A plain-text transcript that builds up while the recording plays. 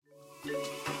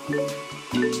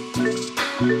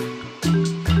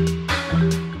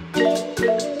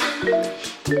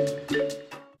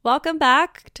Welcome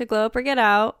back to Glow Up or Get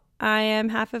Out. I am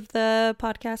half of the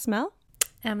podcast, Mel.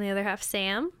 I'm the other half,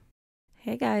 Sam.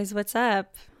 Hey guys, what's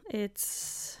up? I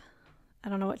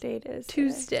don't know what day it is.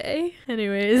 Tuesday.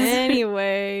 Anyways.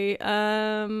 Anyway,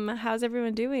 how's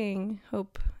everyone doing?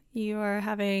 Hope you are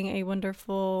having a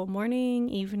wonderful morning,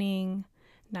 evening,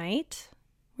 night,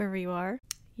 wherever you are.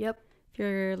 Yep. If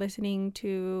you're listening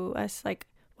to us like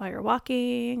while you're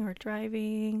walking or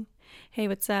driving, hey,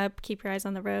 what's up? Keep your eyes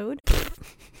on the road.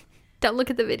 Don't look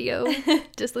at the video.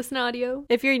 Just listen to audio.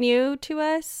 If you're new to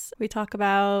us, we talk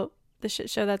about the shit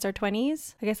show that's our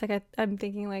 20s. I guess I'm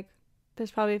thinking like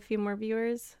there's probably a few more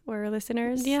viewers or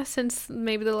listeners. Yeah, since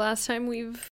maybe the last time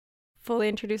we've fully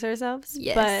introduced ourselves.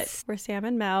 Yes. But we're Sam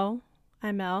and Mel.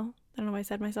 I'm Mel. I don't know why I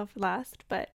said myself last,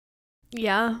 but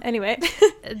yeah. Anyway.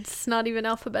 It's not even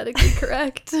alphabetically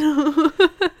correct.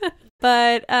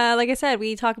 But like I said,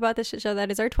 we talk about the shit show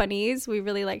that is our 20s. We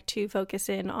really like to focus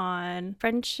in on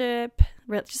friendship,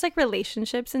 just like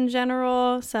relationships in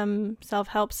general, some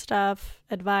self-help stuff,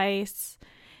 advice,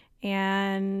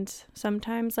 and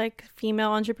sometimes like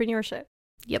female entrepreneurship.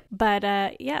 Yep.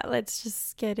 But yeah, let's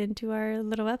just get into our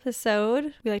little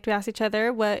episode. We like to ask each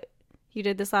other what you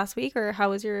did this last week or how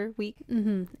was your week?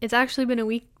 Mm-hmm. It's actually been a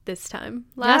week this time.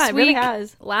 It really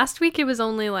has. Last week it was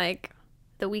only like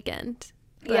the weekend.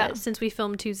 But yeah. Since we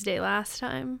filmed Tuesday last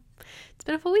time, it's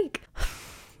been a full week.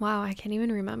 Wow, I can't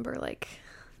even remember like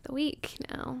the week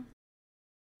now.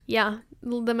 Yeah,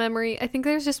 the memory. I think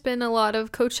there's just been a lot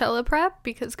of Coachella prep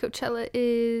because Coachella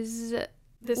is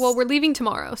well, we're leaving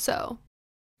tomorrow, so.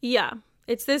 Yeah,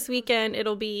 it's this weekend.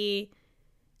 It'll be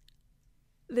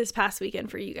this past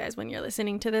weekend for you guys when you're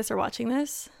listening to this or watching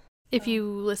this. If you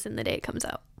listen the day it comes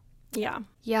out. Yeah.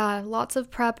 Yeah, lots of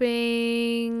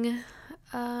prepping.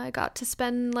 I got to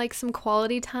spend like some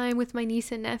quality time with my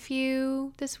niece and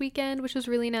nephew this weekend, which was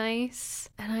really nice.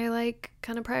 And I like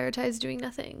kind of prioritized doing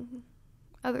nothing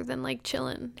other than like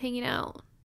chilling, hanging out.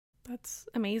 That's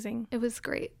amazing. It was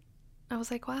great. I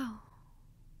was like, wow.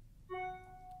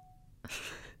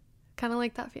 Kind of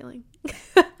like that feeling.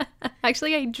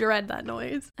 Actually, I dread that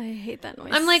noise. I hate that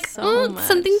noise. I'm like, so much.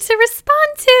 Something to respond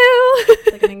to.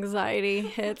 Like an anxiety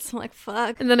hits. I'm like,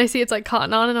 fuck. And then I see it's like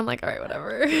cotton on and I'm like, all right,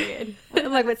 whatever.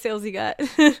 I'm like, what sales you got?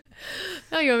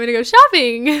 Oh, you want me to go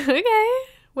shopping? Okay.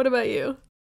 What about you?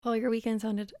 Well, your weekend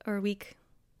sounded, or week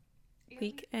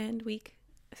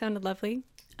sounded lovely.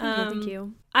 Thank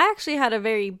you. I actually had a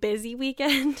very busy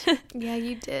weekend. Yeah,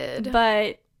 you did.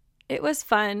 But it was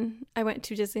fun. I went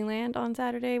to Disneyland on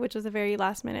Saturday, which was a very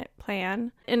last minute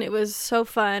plan. And it was so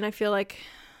fun. I feel like,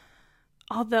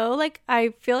 although like, I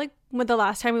feel like with the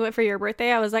last time we went for your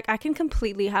birthday, I was like, I can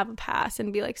completely have a pass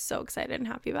and be like so excited and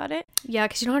happy about it. Yeah,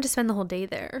 because you don't have to spend the whole day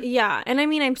there. Yeah. And I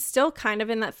mean, I'm still kind of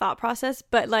in that thought process,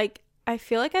 but like, I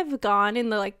feel like I've gone in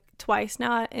the like twice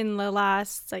now in the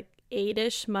last like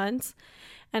 8-ish months.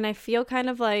 And I feel kind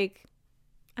of like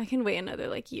I can wait another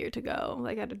like year to go.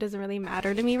 Like it doesn't really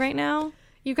matter to me right now.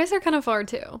 You guys are kind of far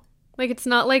too. Like it's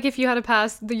not like if you had to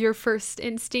pass your first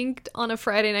instinct on a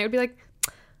Friday night would be like,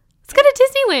 let's go to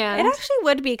Disneyland. It actually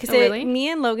would be because really?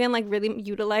 Me and Logan like really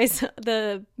utilize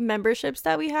the memberships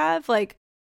that we have, like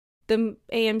the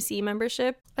AMC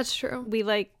membership. That's true. We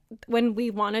like when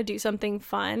we want to do something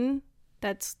fun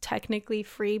that's technically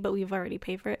free, but we've already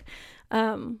paid for it.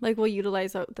 Like we'll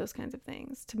utilize those kinds of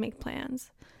things to make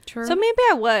plans. True. So maybe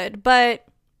I would, but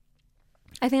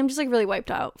I think I'm just like really wiped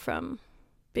out from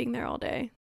being there all day.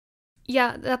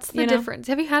 Yeah, that's the difference.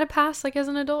 Have you had a pass like as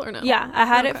an adult or no? Yeah, I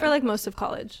had it for like most of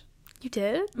college. You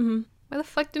did? Mm-hmm. Why the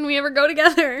fuck didn't we ever go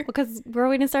together? Because we're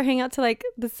waiting to start hanging out to like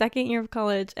the second year of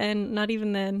college, and not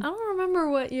even then. I don't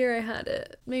remember what year I had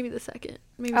it. Maybe the second.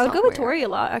 Maybe I would go with sophomore Tori a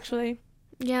lot, actually.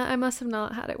 Yeah, I must have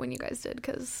not had it when you guys did,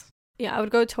 because... Yeah, I would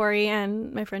go with Tori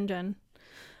and my friend Jen.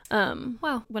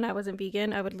 Wow. When I wasn't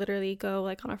vegan, I would literally go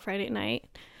like on a Friday night.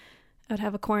 I would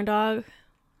have a corn dog,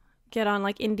 get on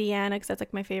like Indiana, because that's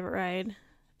like my favorite ride.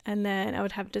 And then I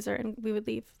would have dessert, and we would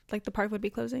leave. Like the park would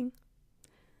be closing.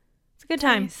 It's a good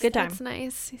time. Nice. Good time. That's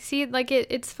nice. See, like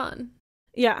it's fun.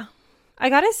 Yeah. I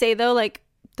gotta say though, like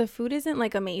the food isn't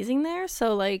like amazing there.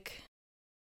 So like,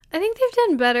 I think they've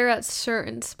done better at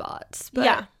certain spots. But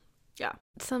yeah.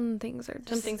 some things are just...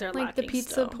 Some things are like the lacking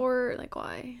pizza still. port. Like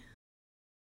why?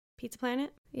 Pizza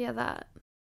Planet. Yeah, that.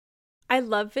 I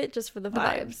love it just for the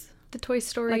vibes. The Toy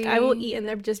Story. Like I will eat in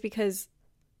there just because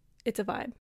it's a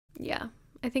vibe. Yeah.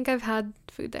 I think I've had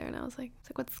food there and I was like,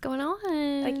 what's going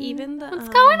on? Like even the what's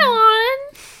going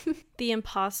on? the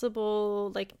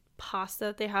Impossible like pasta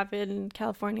that they have in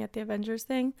California at the Avengers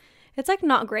thing. It's like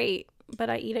not great, but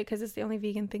I eat it because it's the only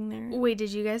vegan thing there. Wait,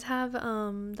 did you guys have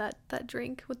that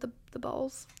drink with the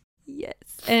balls? Yes.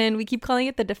 And we keep calling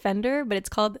it the Defender, but it's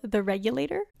called the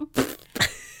Regulator.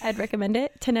 I'd recommend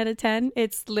it. 10 out of 10.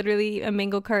 It's literally a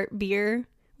Mango Cart beer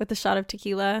with a shot of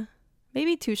tequila.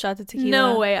 Maybe 2 shots of tequila.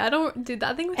 No way. I don't... Dude,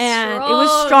 that thing was and strong. It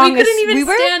was strong. We couldn't even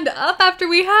stand up after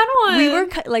we had one. We were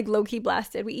like low-key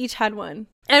blasted. We each had one.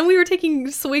 And we were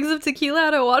taking swigs of tequila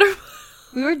out of water.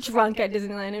 We were drunk at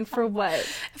Disneyland, and for what?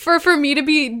 For me to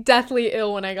be deathly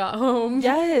ill when I got home.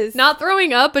 Yes. Not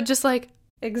throwing up, but just like...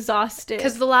 exhausted.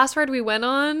 Because the last ride we went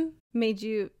on... made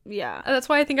you... yeah. That's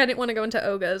why I think I didn't want to go into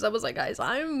Oga's. I was like, guys,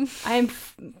 I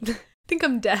think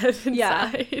I'm dead inside.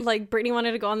 Yeah. Like, Brittany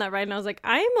wanted to go on that ride, and I was like,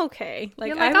 I'm okay.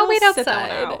 Like, I'll wait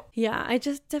outside. Out. Yeah, I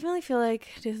just definitely feel like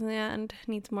Disneyland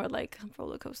needs more, like,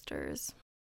 roller coasters.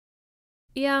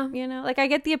 Yeah. You know? Like, I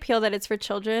get the appeal that it's for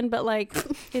children, but, like,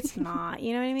 it's not.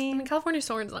 You know what I I mean? mean, California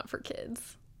Soarin's not for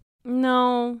kids.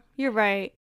 No, you're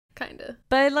right. Kinda.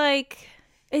 But, like,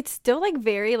 it's still, like,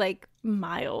 very, like,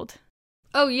 mild.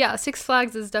 Oh, yeah. Six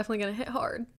Flags is definitely gonna hit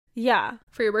hard. Yeah.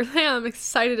 For your birthday, I'm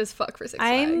excited as fuck for Six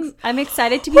Flags. I'm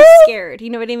excited to be scared. You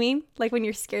know what I mean? Like when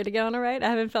you're scared to get on a ride. I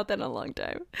haven't felt that in a long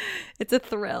time. It's a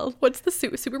thrill. What's the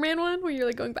Superman one where you're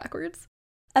like going backwards?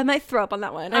 I might throw up on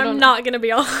that one. I'm not gonna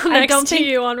be on next to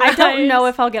you on rides. I don't know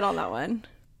if I'll get on that one.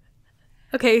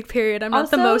 Okay, period. I'm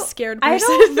also, not the most scared person. I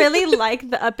don't really like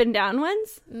the up and down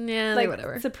ones. Yeah, like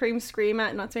whatever. Supreme Scream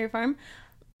at Knott's Berry Farm.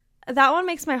 That one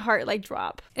makes my heart like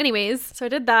drop. Anyways, so I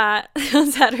did that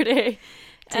on Saturday.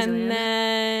 Disneyland. And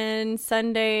then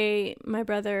Sunday, my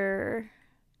brother,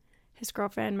 his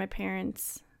girlfriend, my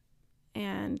parents,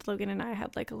 and Logan and I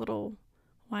had like a little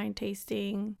wine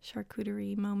tasting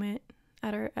charcuterie moment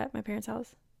at my parents'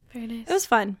 house. Very nice. It was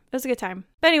fun. It was a good time.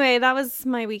 But anyway, that was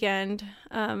my weekend.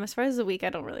 As far as the week, I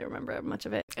don't really remember much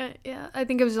of it. Yeah, I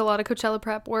think it was a lot of Coachella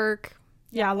prep work.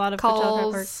 Yeah, a lot of calls,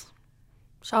 Coachella prep work.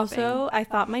 Shopping. Also, I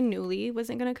thought my Nuuly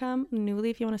wasn't going to come. Nuuly,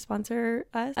 if you want to sponsor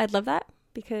us, I'd love that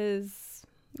because...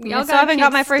 I still haven't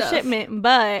got my first shipment,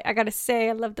 but I gotta say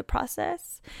I love the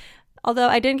process. Although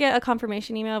I didn't get a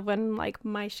confirmation email of when like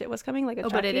my shit was coming, like a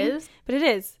tracking. But it is? But it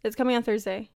is. It's coming on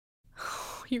Thursday.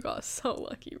 You got so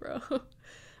lucky, bro.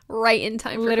 Right in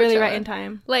time for literally Coachella. Right in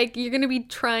time. Like you're gonna be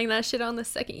trying that shit on the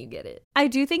second you get it. I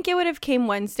do think it would have came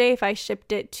Wednesday if I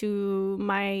shipped it to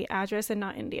my address and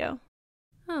not Indio.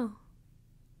 Oh.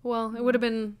 Well, it would have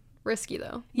been risky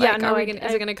though. Yeah, like, no,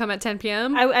 is it gonna come at 10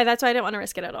 p.m.? I that's why I didn't want to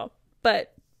risk it at all.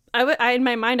 But I in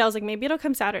my mind I was like, maybe it'll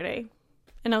come Saturday,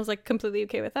 and I was like completely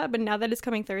okay with that. But now that it's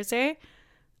coming Thursday,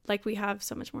 like we have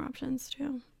so much more options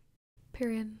too.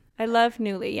 Period. I love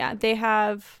Nuuly. Yeah, they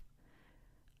have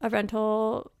a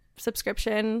rental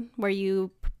subscription where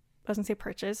you, I was gonna say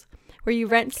purchase, where you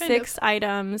rent kind 6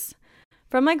 items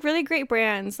from like really great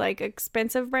brands, like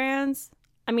expensive brands.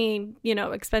 I mean, you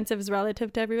know, expensive is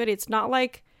relative to everybody. It's not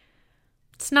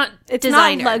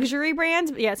designer. Not luxury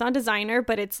brands. Yeah, it's not designer,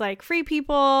 but it's like Free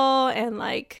People and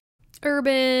like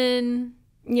urban.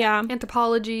 Yeah.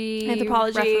 Anthropology.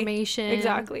 Reformation.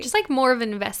 Exactly. Just like more of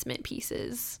investment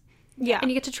pieces. Yeah. And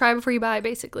you get to try before you buy,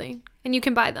 basically. And you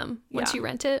can buy them once you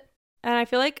rent it. And I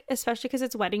feel like, especially because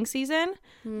it's wedding season,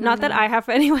 not that I have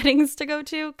any weddings to go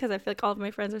to, because I feel like all of my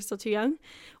friends are still too young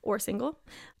or single.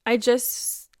 I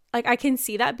just, like, I can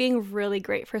see that being really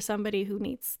great for somebody who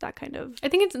needs that kind of... I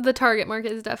think the target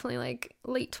market is definitely, like,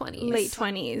 late 20s. Late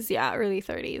 20s, yeah, early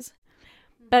 30s.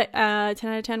 But 10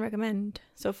 out of 10 recommend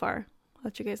so far. I'll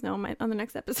let you guys know on the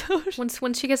next episode.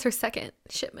 Once she gets her second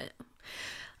shipment.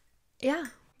 Yeah.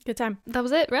 Good time. That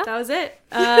was it, right? That was it.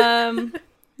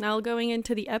 Now going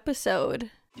into the episode.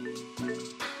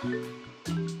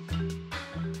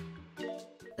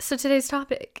 So today's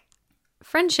topic,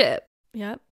 friendship.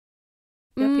 Yep.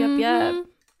 Yep.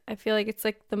 I feel like it's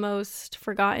like the most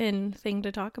forgotten thing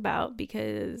to talk about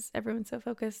because everyone's so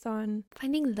focused on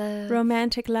finding the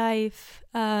romantic life,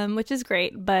 which is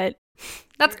great, but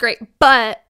that's great.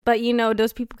 But you know,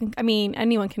 those people can, I mean,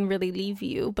 anyone can really leave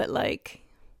you, but like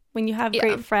when you have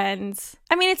great friends,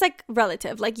 I mean, it's like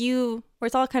relative, like where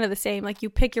it's all kind of the same. Like you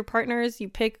pick your partners, you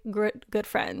pick good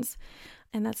friends.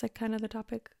 And that's like kind of the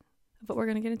topic of what we're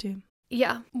going to get into.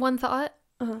 Yeah. One thought.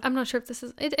 I'm not sure if this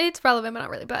is, it's relevant, but not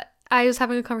really. But I was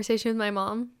having a conversation with my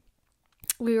mom.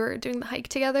 We were doing the hike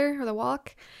together or the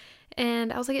walk.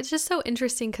 And I was like, it's just so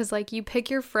interesting because like you pick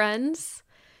your friends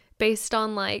based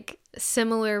on like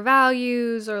similar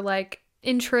values or like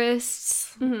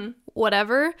interests,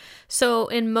 whatever. So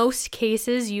in most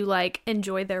cases, you like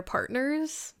enjoy their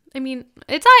partners. I mean,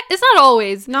 it's not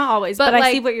always. Not always, but like,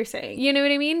 I see what you're saying. You know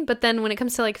what I mean? But then when it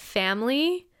comes to like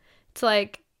family, it's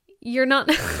like you're not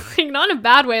like not in a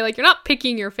bad way, like you're not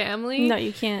picking your family. No,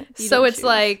 you can't. So it's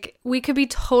like we could be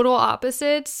total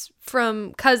opposites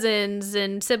from cousins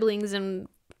and siblings and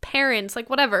parents, like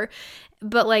whatever,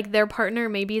 but like their partner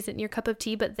maybe isn't your cup of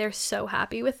tea, but they're so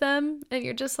happy with them, and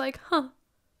you're just like, huh,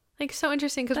 like so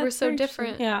interesting, because we're so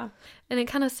different. Yeah. And it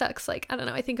kind of sucks. Like, I don't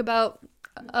know, I think about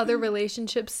other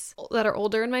relationships that are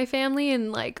older in my family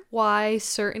and like why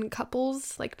certain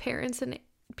couples, like parents and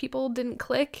people, didn't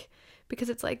click, because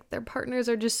it's like their partners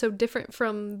are just so different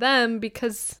from them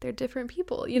because they're different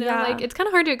people, you know? Yeah. Like it's kind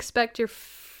of hard to expect your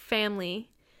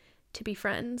family to be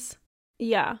friends.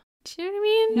 Yeah. Do you know what I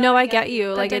mean? No, I get you.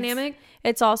 That Like dynamic.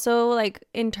 it's also like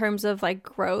in terms of like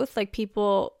growth, like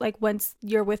people, like once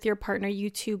you're with your partner, you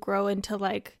two grow into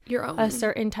like Your own. a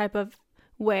certain type of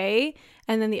way,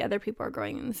 and then the other people are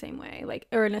growing in the same way, like,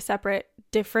 or in a separate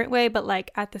different way, but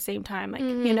like at the same time, like,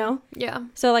 you know? Yeah.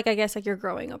 So like I guess like you're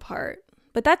growing apart,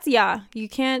 but that's, yeah, you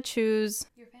can't choose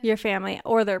your family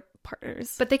or their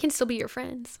partners, But they can still be your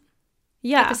friends.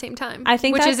 yeah, At the same time. I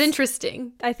think which is that's-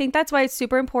 interesting. I think that's why it's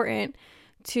super important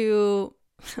to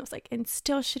I was like,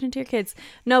 instill shit into your kids.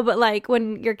 No, but like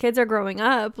when your kids are growing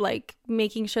up, like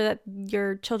making sure that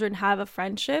your children have a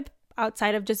friendship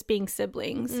outside of just being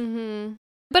siblings. Mm-hmm.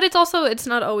 But it's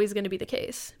not always going to be the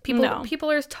case.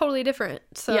 People are totally different.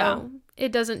 So Yeah.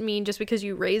 It doesn't mean just because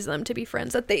you raise them to be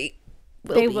friends that they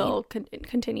Will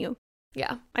continue.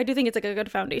 Yeah. I do think it's like a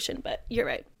good foundation, but you're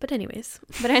right. But anyways,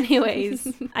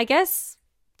 I guess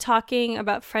talking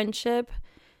about friendship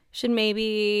should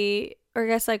maybe, or I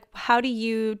guess like, how do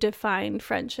you define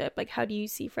friendship? Like, how do you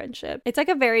see friendship? It's like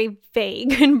a very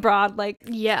vague and broad like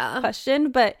yeah.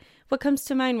 question, but what comes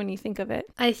to mind when you think of it?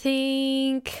 I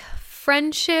think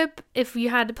friendship, if you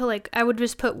had to put like, I would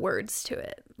just put words to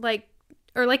it. Like,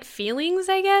 or like feelings,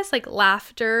 I guess, like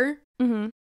laughter,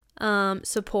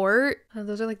 support.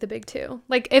 Those are like the big two.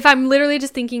 Like if I'm literally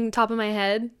just thinking top of my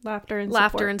head, Laughter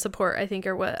and support, I think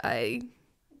are what I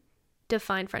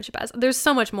define friendship as. There's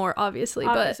so much more, obviously,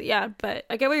 but yeah, but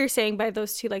I get what you're saying by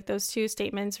those two, like those two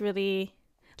statements really,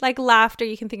 like laughter,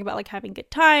 you can think about like having good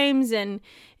times and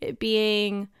it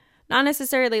being not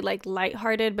necessarily like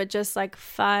lighthearted, but just like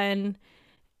fun,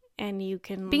 and you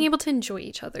can being able to enjoy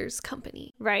each other's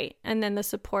company. Right. And then the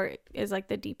support is like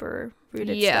the deeper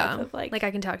rooted Yeah. stuff of like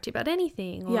I can talk to you about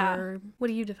anything. Or Yeah. what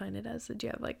do you define it as? Do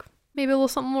you have like maybe a little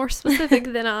something more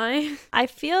specific than I? I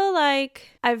feel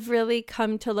like I've really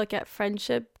come to look at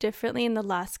friendship differently in the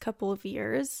last couple of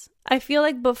years. I feel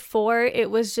like before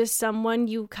it was just someone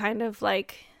you kind of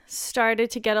like started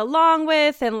to get along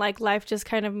with, and like life just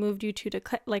kind of moved you two to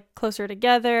like closer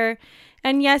together.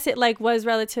 And yes, it like was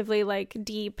relatively like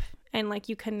deep, and like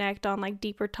you connect on like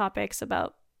deeper topics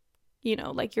about, you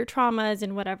know, like your traumas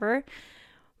and whatever.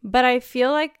 But I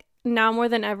feel like now more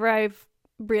than ever, I've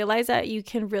realized that you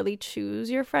can really choose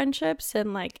your friendships,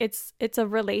 and like it's a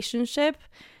relationship,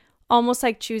 almost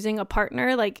like choosing a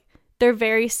partner. Like they're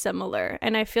very similar,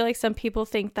 and I feel like some people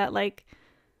think that like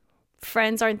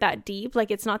friends aren't that deep, like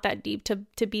it's not that deep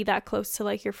to be that close to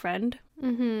like your friend,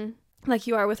 like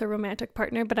you are with a romantic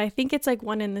partner. But I think it's like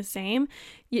one and the same.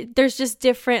 There's just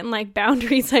different like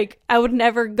boundaries. Like I would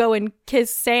never go and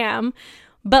kiss Sam,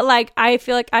 but like I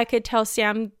feel like I could tell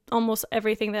Sam almost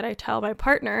everything that I tell my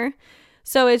partner.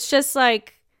 So it's just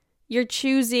like you're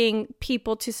choosing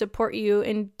people to support you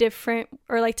in different,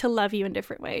 or like to love you in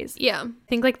different ways. Yeah. I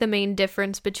think like the main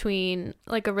difference between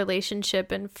like a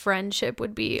relationship and friendship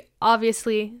would be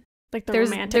obviously Like the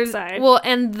romantic side. Well,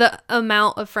 and the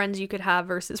amount of friends you could have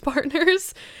versus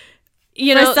partners.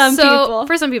 You For know,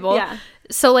 for some people. Yeah.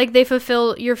 So like they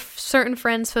fulfill, your certain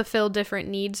friends fulfill different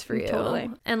needs for you.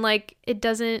 Totally. And like it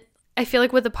doesn't, I feel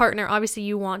like with a partner, obviously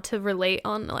you want to relate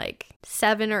on like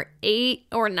 7 or 8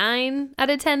 or 9 out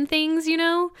of 10 things, you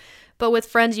know? But with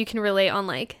friends, you can relate on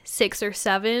like 6 or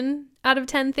 7 out of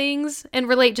 10 things, and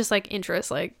relate just like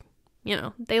interests. Like, you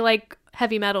know, they like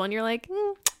heavy metal and you're like,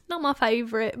 not my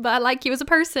favorite, but I like you as a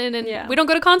person, and we don't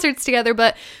go to concerts together,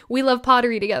 but we love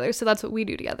pottery together, so that's what we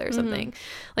do together or something.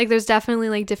 Like there's definitely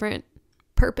like different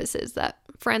purposes that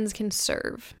friends can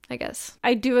serve, I guess.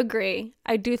 I do agree.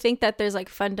 I do think that there's like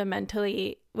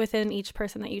fundamentally within each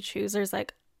person that you choose, there's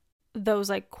like those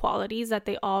like qualities that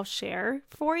they all share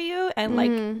for you, and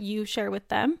like you share with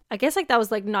them. I guess like that was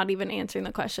like not even answering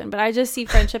the question, but I just see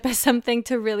friendship as something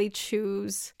to really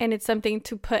choose, and it's something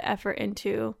to put effort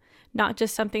into, not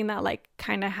just something that like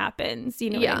kind of happens, you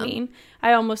know what I mean?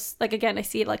 I almost like, again, I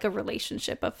see it like a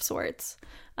relationship of sorts,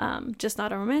 just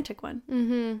not a romantic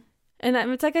one. And that,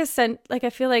 it's like like I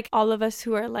feel like all of us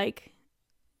who are like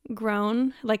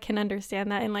grown like can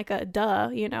understand that in like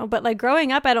a you know, but like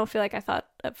growing up I don't feel like I thought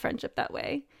of friendship that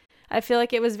way. I feel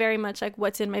like it was very much like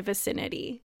what's in my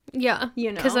vicinity. Yeah.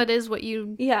 You know? Because that is what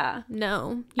you Yeah.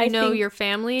 know. I You know think- your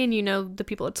family and you know the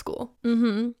people at school.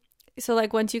 Mm-hmm. So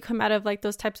like once you come out of like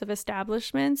those types of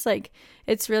establishments, like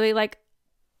it's really like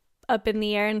up in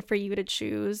the air and for you to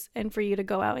choose and for you to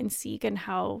go out and seek and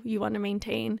how you want to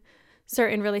maintain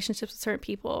certain relationships with certain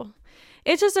people.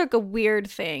 It's just like a weird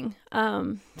thing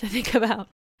to think about.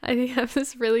 I have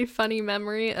this really funny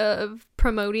memory of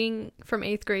promoting from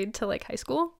 8th grade to like high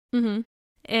school. Mm-hmm.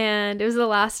 And it was the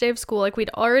last day of school. Like we'd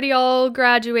already all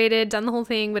graduated, done the whole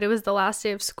thing, but it was the last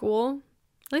day of school.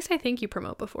 At least I think you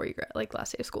promote before you like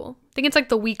last day of school. I think it's like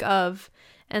the week of,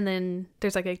 and then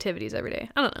there's like activities every day.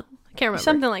 I don't know. I can't remember.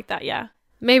 Something like that, yeah.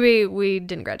 Maybe we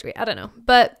didn't graduate. I don't know.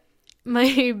 But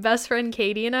my best friend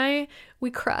Katie and I,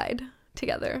 we cried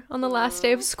together on the last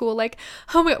day of school. Like,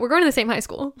 oh my God, we're going to the same high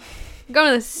school. We're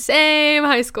going to the same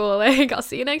high school. Like, I'll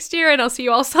see you next year and I'll see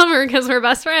you all summer because we're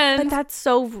best friends. But that's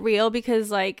so real because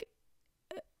like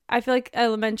I feel like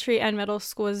elementary and middle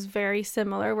school is very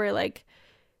similar where like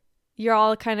you're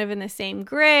all kind of in the same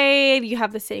grade, you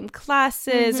have the same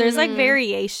classes. There's like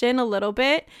variation a little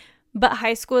bit, but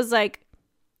high school is like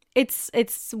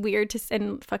it's weird to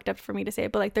and fucked up for me to say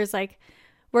it, but like there's like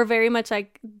we're very much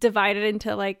like divided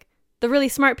into like the really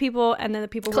smart people and then the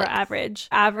people who are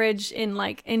average in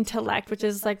like intellect, which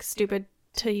is like stupid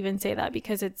to even say that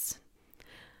because it's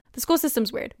the school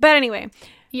system's weird. But anyway,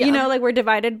 you know, like we're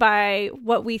divided by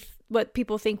what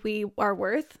people think we are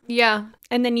worth. Yeah.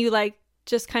 And then you like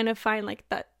just kind of find like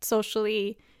that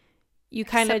socially you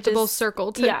kind of acceptable just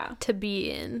circle to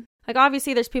be in. Like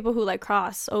obviously there's people who like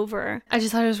cross over. I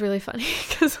just thought it was really funny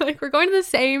because like we're going to the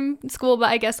same school, but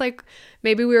I guess like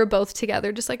maybe we were both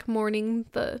together just like mourning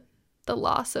the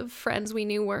loss of friends we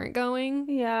knew weren't going.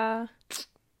 Yeah.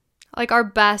 Like our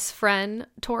best friend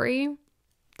Tori,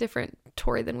 different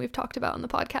Tori than we've talked about on the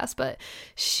podcast, but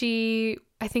she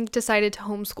I think decided to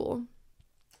homeschool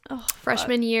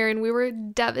freshman year, and we were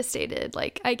devastated.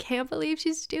 Like, I can't believe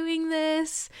she's doing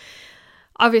this.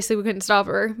 Obviously we couldn't stop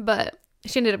her, but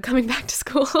she ended up coming back to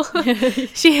school.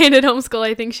 She hated homeschool.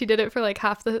 I think she did it for like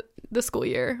half the school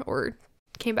year or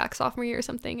came back sophomore year or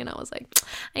something, and I was like,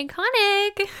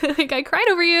 iconic. Like, I cried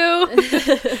over you.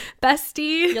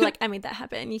 Bestie. You're like, I made that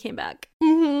happen. You came back.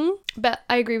 But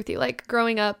I agree with you. Like,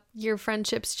 growing up, your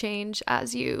friendships change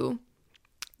as you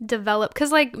develop.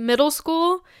 Because, like, middle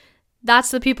school,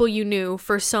 that's the people you knew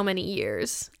for so many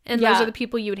years. And those are the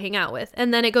people you would hang out with.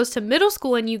 And then it goes to middle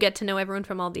school, and you get to know everyone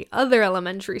from all the other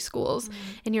elementary schools.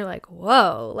 And you're like,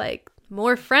 whoa, like,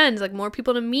 more friends, like, more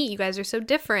people to meet. You guys are so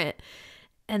different.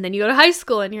 And then you go to high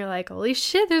school and you're like, holy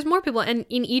shit, there's more people. And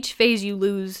in each phase, you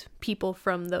lose people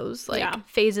from those like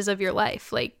phases of your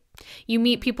life. Like, you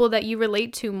meet people that you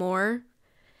relate to more,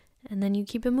 and then you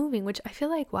keep it moving, which I feel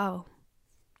like, wow,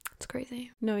 it's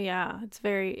crazy. No, yeah, it's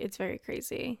very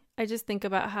crazy. I just think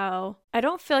about how I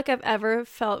don't feel like I've ever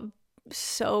felt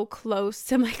so close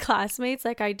to my classmates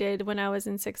like I did when I was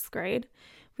in 6th grade.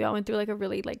 We all went through like a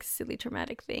really like silly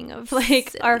traumatic thing of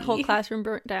like our whole classroom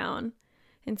burnt down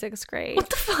in 6th grade. What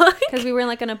the fuck? Because we were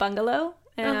in a bungalow.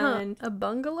 And A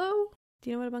bungalow? do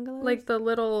you know what a bungalow is? Like the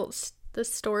little the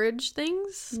storage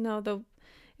things? No,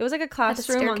 it was like a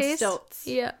classroom on stilts.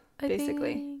 Yeah,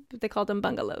 basically. They called them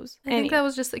bungalows. I think that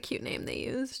was just the cute name they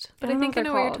used. But I think I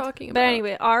know what you're talking about. But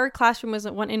anyway, our classroom was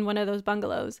in one of those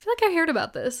bungalows. I feel like I heard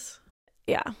about this.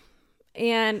 Yeah.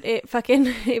 And it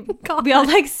fucking we all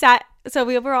like sat, so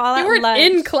we were all at lunch. You weren't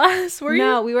in class, were you?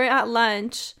 No, we were at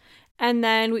lunch. And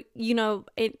then,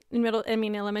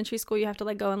 elementary school, you have to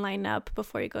like go and line up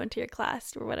before you go into your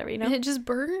class or whatever, you know? And it just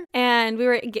burned? And we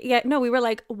were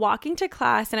like walking to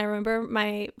class. And I remember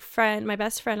my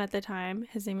best friend at the time,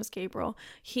 his name was Gabriel.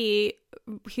 He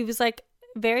was like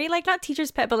very like, not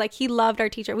teacher's pet, but like he loved our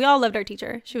teacher. We all loved our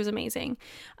teacher. She was amazing.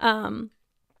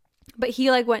 But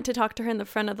he like went to talk to her in the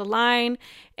front of the line,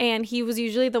 and he was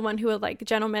usually the one who would like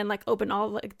gentleman like open all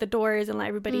like the doors and let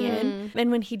everybody in. And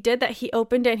when he did that, he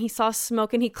opened it and he saw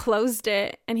smoke and he closed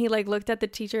it, and he like looked at the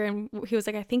teacher and he was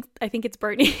like, I think it's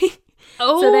burning.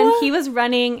 Oh. So then he was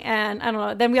running, and I don't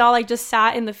know. Then we all like just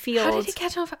sat in the field. How did it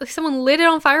catch on fire? Like someone lit it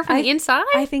on fire from the inside?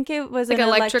 I think it was like an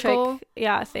electrical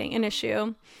an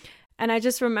issue. And I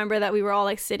just remember that we were all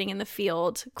like sitting in the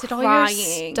field Did crying. all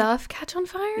your stuff catch on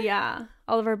fire? Yeah.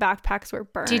 All of our backpacks were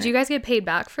burned. Did you guys get paid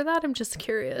back for that? I'm just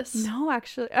curious. No,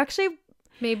 actually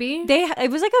maybe it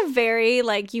was like a very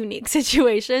like unique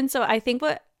situation. So I think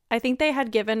they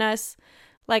had given us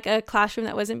like a classroom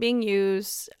that wasn't being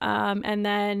used, and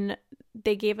then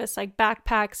they gave us like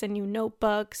backpacks and new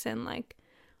notebooks and like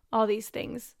all these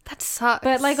things. That sucks.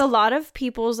 But like a lot of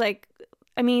people's like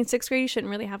I mean, 6th grade, you shouldn't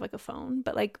really have like a phone,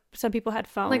 but like some people had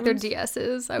phones. Like their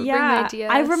DSs. I would bring my DS.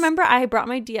 I remember I brought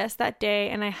my DS that day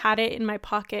and I had it in my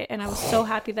pocket and I was so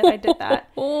happy that I did that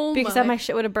because my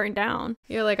shit would have burned down.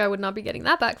 You're like, I would not be getting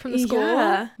that back from the school.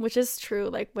 Yeah, which is true.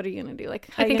 Like, what are you going to do? Like,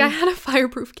 I think I had a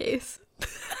fireproof case.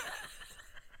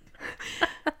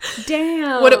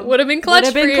 Damn. Would have been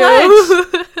clutch for you.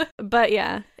 But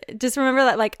yeah, just remember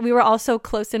that like we were all so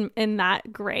close in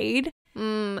that grade.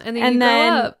 And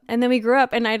then we grew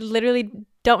up and I literally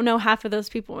don't know half of those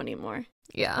people anymore.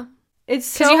 Yeah. It's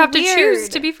so because you have weird. to choose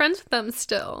to be friends with them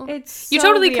still. It's so you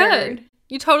totally weird. could.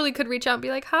 You totally could reach out and be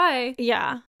like, hi.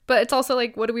 Yeah. But it's also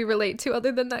like, what do we relate to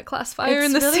other than that class fire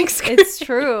in the really, 6th grade? It's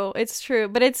true. It's true.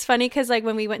 But it's funny because like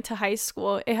when we went to high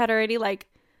school, it had already like,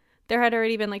 there had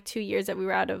already been like 2 years that we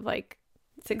were out of like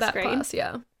 6th grade. Class,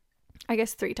 yeah. I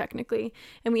guess 3 technically.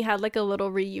 And we had like a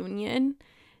little reunion.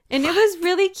 And it was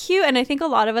really cute. And I think a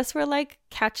lot of us were like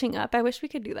catching up. I wish we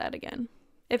could do that again.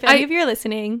 If any of you are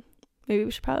listening, maybe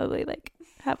we should probably like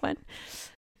have one.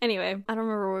 Anyway, I don't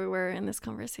remember where we were in this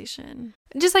conversation.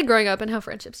 Just like growing up and how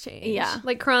friendships change. Yeah.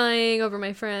 Like crying over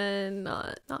my friend,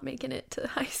 not making it to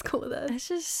high school with us. It's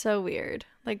just so weird.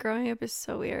 Like growing up is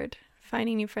so weird.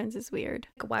 Finding new friends is weird.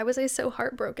 Why was I so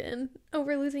heartbroken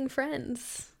over losing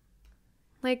friends?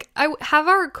 Like, have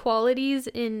our qualities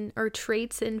in our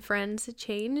traits in friends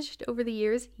changed over the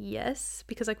years? Yes,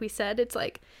 because like we said, it's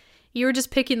like you were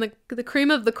just picking the cream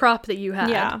of the crop that you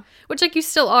had. Yeah. Which like you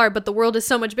still are, but the world is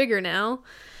so much bigger now.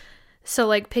 So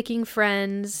like picking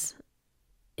friends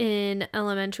in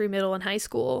elementary, middle, and high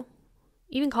school,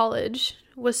 even college,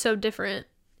 was so different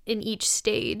in each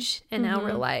stage in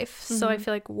our life. So I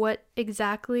feel like, what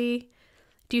exactly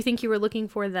do you think you were looking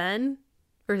for then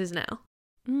versus now?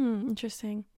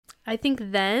 Interesting. I think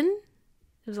then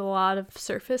it was a lot of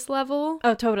surface level.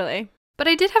 Oh, totally. But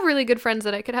I did have really good friends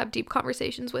that I could have deep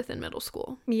conversations with in middle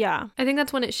school. Yeah. I think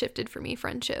that's when it shifted for me,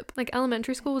 friendship. Like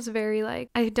elementary school was very like,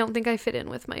 I don't think I fit in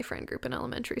with my friend group in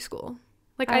elementary school.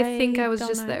 Like I think I was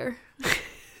just there.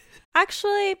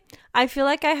 Actually, I feel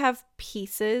like I have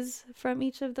pieces from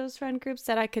each of those friend groups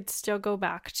that I could still go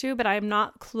back to, but I'm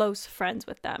not close friends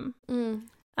with them.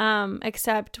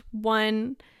 Except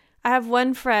one. I have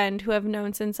one friend who I've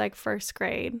known since like 1st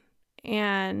grade,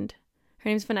 and her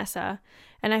name's Vanessa.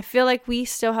 And I feel like we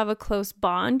still have a close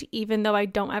bond, even though I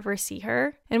don't ever see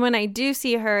her. And when I do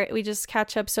see her, we just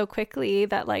catch up so quickly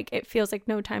that like it feels like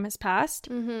no time has passed.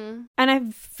 And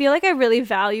I feel like I really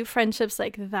value friendships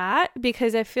like that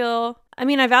because I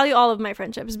value all of my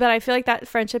friendships, but I feel like that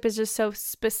friendship is just so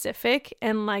specific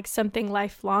and like something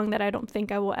lifelong that I don't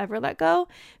think I will ever let go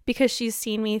because she's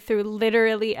seen me through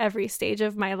literally every stage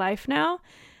of my life now,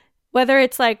 whether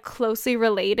it's like closely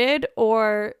related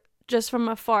or just from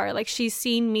afar. Like she's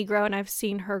seen me grow and I've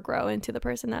seen her grow into the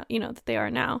person that, that they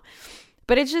are now.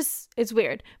 But it's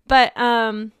weird. But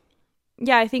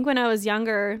yeah, I think when I was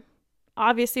younger,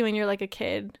 obviously when you're like a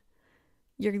kid,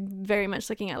 you're very much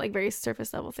looking at like very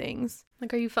surface level things.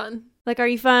 Like, are you fun? Like, are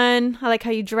you fun? I like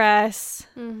how you dress.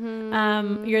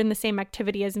 You're in the same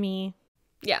activity as me.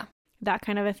 Yeah. That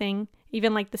kind of a thing.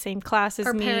 Even like the same class as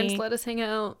me. Our parents let us hang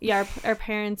out. Yeah, our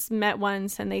parents met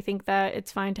once and they think that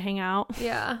it's fine to hang out.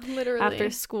 Yeah, literally. After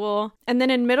school. And then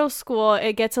in middle school,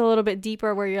 it gets a little bit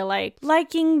deeper where you're like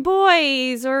liking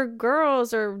boys or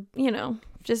girls or,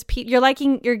 just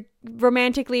you're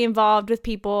romantically involved with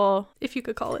people. If you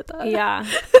could call it that. Yeah.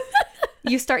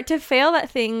 You start to fail at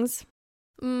things.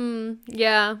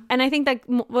 Yeah. And I think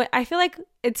that I feel like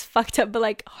it's fucked up, but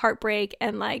like heartbreak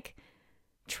and like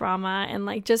trauma and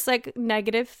like just like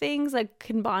negative things like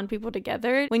can bond people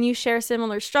together. When you share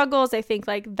similar struggles, I think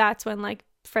like that's when like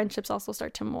friendships also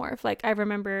start to morph. Like I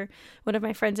remember one of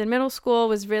my friends in middle school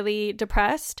was really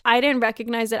depressed. I didn't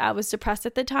recognize that I was depressed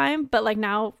at the time, but like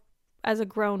now as a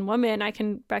grown woman, I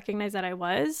can recognize that I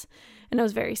was, and I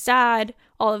was very sad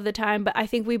all of the time. But I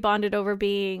think we bonded over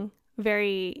being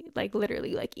very like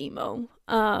literally like emo,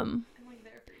 and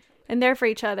there for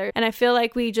each other. And I feel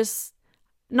like we just,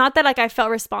 not that like I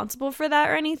felt responsible for that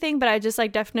or anything, but I just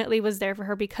like definitely was there for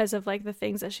her because of like the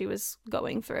things that she was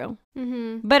going through.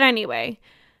 But anyway,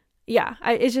 yeah,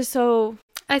 it's just so.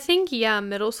 I think, yeah,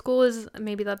 middle school is,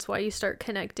 maybe that's why you start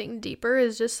connecting deeper,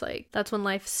 is just like, that's when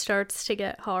life starts to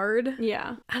get hard.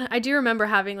 Yeah. And I do remember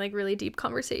having like really deep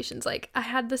conversations. Like I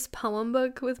had this poem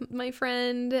book with my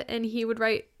friend and he would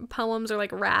write poems or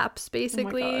like raps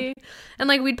basically. Oh, and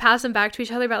like we'd pass them back to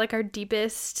each other about like our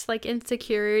deepest like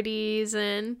insecurities.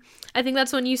 And I think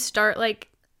that's when you start like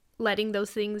letting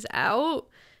those things out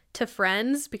to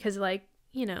friends, because like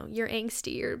you're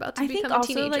angsty, you're about to I think become a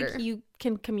also teenager. like you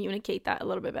can communicate that a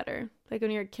little bit better. Like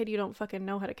when you're a kid, you don't fucking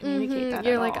know how to communicate that.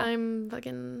 You're at like, all. I'm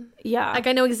fucking, yeah. like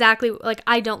I know exactly, like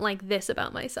I don't like this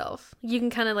about myself. You can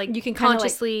kind of like, You can kinda, like,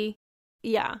 consciously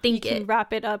you think can it.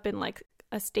 wrap it up in like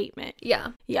a statement.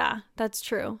 Yeah. Yeah, that's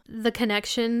true. The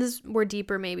connections were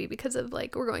deeper maybe because of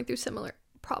like we're going through similar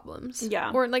problems.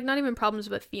 Yeah. Or like not even problems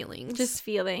but feelings. Just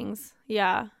feelings.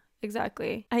 Yeah,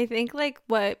 exactly. I think like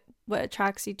what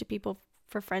attracts you to people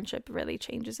for friendship really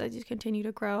changes as you continue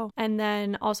to grow. And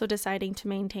then also deciding to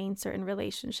maintain certain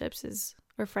relationships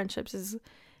or friendships is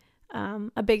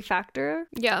a big factor.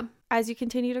 Yeah. As you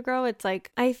continue to grow, it's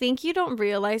like, I think you don't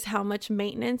realize how much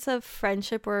maintenance of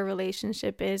friendship or a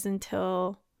relationship is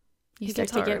until you It start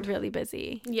gets to hard. get really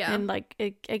busy. Yeah. And like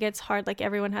it gets hard. Like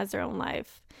everyone has their own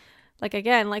life. Like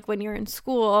again, like when you're in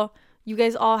school, you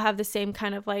guys all have the same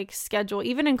kind of like schedule.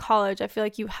 Even in college, I feel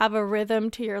like you have a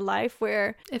rhythm to your life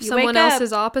where If you someone wake else up,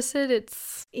 is opposite,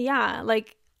 it's yeah,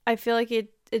 like I feel like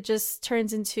it just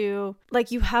turns into like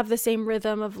you have the same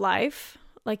rhythm of life.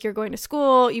 Like you're going to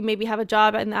school, you maybe have a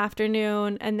job in the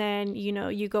afternoon, and then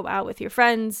you go out with your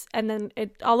friends, and then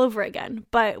it all over again.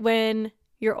 But when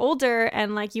you're older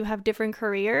and like you have different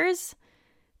careers,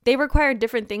 they require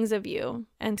different things of you.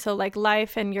 And so like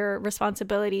life and your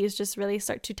responsibilities just really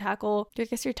start to tackle, I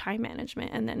guess, your time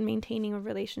management, and then maintaining a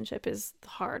relationship is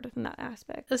hard in that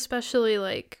aspect. especially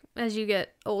like as you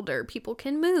get older, people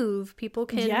can move, people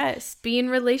can Yes. be in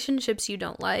relationships you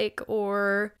don't like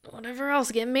or whatever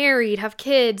else, get married, have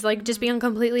kids, like just be on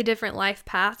completely different life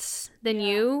paths than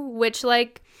you, which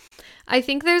like I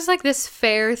think there's like this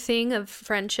fair thing of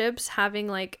friendships having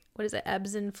like, what is it,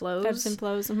 ebbs and flows? Ebbs and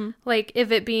flows. Mm-hmm. Like if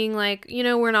it being like,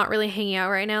 we're not really hanging out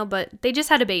right now, but they just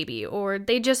had a baby or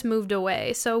they just moved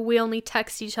away. So we only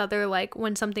text each other like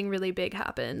when something really big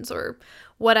happens or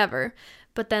whatever.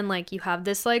 But then like you have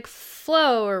this like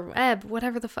flow or ebb,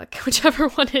 whatever the fuck, whichever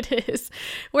one it is,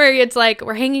 where it's like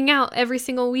we're hanging out every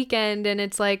single weekend and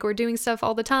it's like we're doing stuff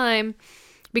all the time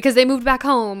because they moved back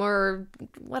home or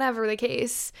whatever the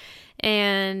case.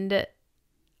 And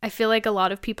I feel like a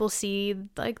lot of people see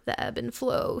like the ebb and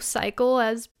flow cycle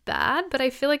as bad, but I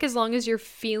feel like as long as your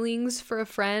feelings for a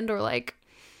friend or like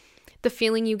the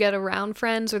feeling you get around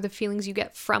friends or the feelings you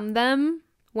get from them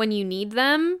when you need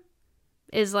them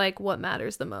is like what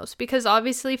matters the most, because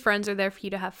obviously friends are there for you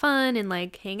to have fun and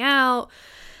like hang out.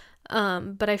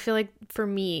 But I feel like for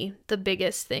me, the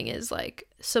biggest thing is like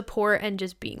support and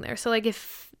just being there. So like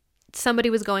if somebody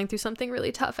was going through something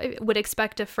really tough, I would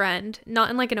expect a friend, not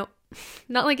in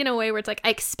a way where it's like I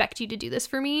expect you to do this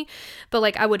for me, but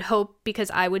like I would hope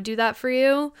because I would do that for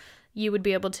you, you would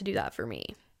be able to do that for me.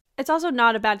 It's also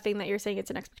not a bad thing that you're saying it's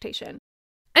an expectation.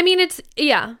 I mean, it's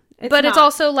It's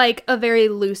also like a very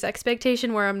loose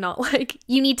expectation where I'm not like,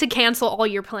 you need to cancel all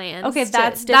your plans. Okay,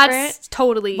 that's different. That's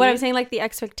totally What I'm saying, like the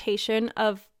expectation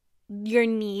of your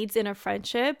needs in a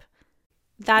friendship,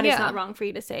 that is not wrong for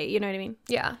you to say. You know what I mean?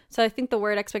 Yeah. So I think the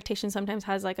word expectation sometimes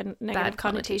has like a negative Bad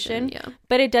connotation. Yeah.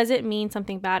 But it doesn't mean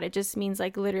something bad. It just means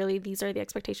like literally these are the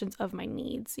expectations of my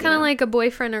needs. Kind of like a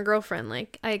boyfriend or girlfriend.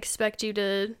 Like I expect you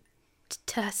to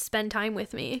spend time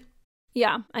with me.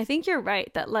 Yeah, I think you're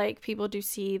right that like people do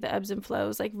see the ebbs and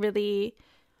flows like really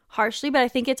harshly, but I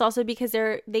think it's also because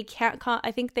they can't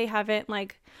I think they haven't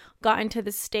like gotten to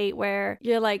the state where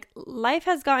you're like life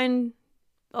has gotten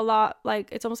a lot, like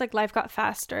it's almost like life got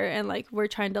faster and like we're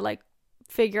trying to like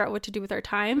figure out what to do with our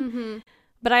time. Mm-hmm.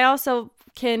 But I also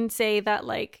can say that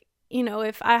like,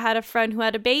 if I had a friend who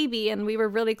had a baby and we were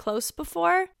really close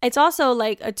before, it's also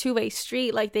like a two-way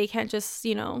street. Like they can't just,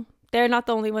 they're not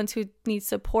the only ones who need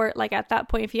support. Like at that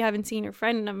point, if you haven't seen your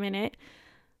friend in a minute,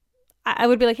 I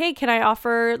would be like, hey, can I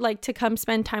offer like to come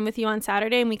spend time with you on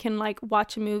Saturday and we can like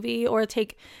watch a movie or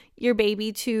take your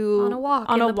baby to on a walk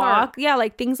park. Yeah,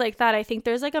 like things like that. I think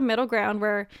there's like a middle ground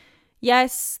where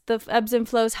yes, the ebbs and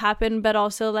flows happen, but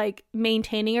also like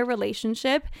maintaining a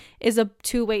relationship is a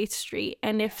two-way street.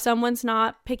 And if someone's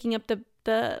not picking up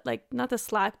the like not the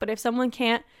slack, but if someone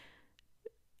can't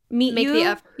make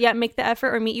the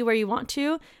effort or meet you where you want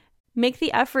to, make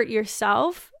the effort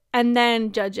yourself and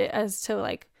then judge it as to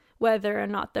like whether or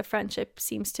not the friendship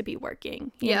seems to be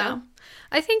working. You know?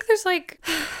 I think there's like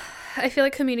I feel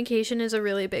like communication is a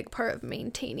really big part of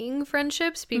maintaining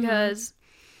friendships because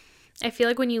I feel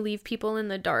like when you leave people in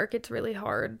the dark, it's really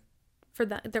hard for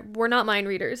that. We're not mind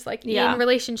readers. Like in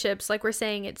relationships, like we're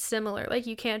saying, it's similar. Like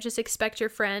you can't just expect your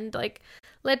friend, like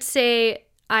let's say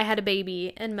I had a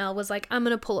baby and Mel was like, I'm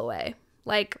going to pull away.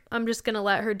 Like I'm just going to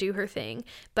let her do her thing.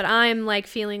 But I'm like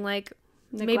feeling like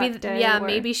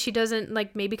maybe she doesn't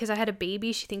like, maybe because I had a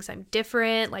baby she thinks I'm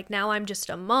different, like now I'm just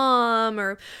a mom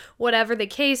or whatever the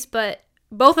case. But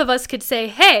both of us could say,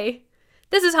 hey,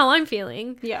 this is how I'm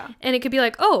feeling. Yeah. And it could be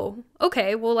like, oh,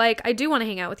 okay, well, like, I do want to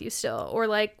hang out with you still, or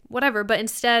like, whatever. But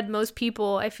instead, most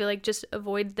people, I feel like, just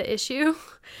avoid the issue.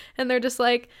 And they're just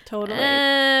like, Totally.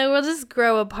 We'll just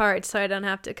grow apart so I don't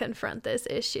have to confront this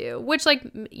issue. Which, like,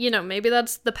 you know, maybe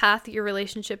that's the path your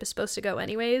relationship is supposed to go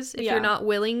anyways. If you're not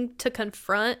willing to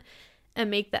confront and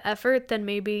make the effort, then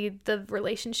maybe the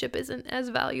relationship isn't as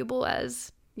valuable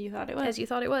as you thought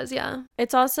it was. Yeah.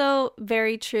 It's also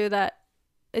very true that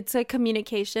it's like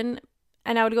communication,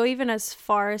 and I would go even as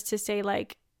far as to say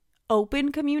like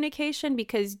open communication,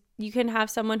 because you can have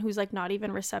someone who's like not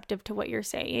even receptive to what you're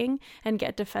saying and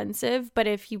get defensive. But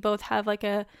if you both have like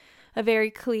a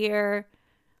very clear,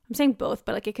 I'm saying both,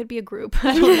 but like it could be a group,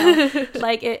 I don't know,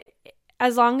 like it,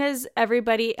 as long as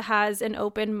everybody has an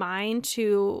open mind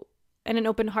to and an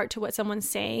open heart to what someone's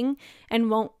saying and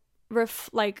won't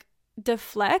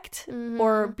deflect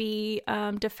or be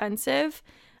defensive,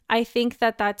 I think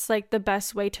that that's like the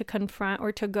best way to confront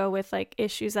or to go with like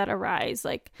issues that arise.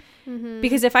 Like,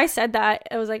 because if I said that,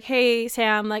 it was like, hey,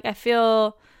 Sam, like I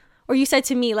feel, or you said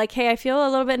to me like, hey, I feel a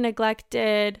little bit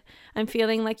neglected. I'm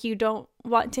feeling like you don't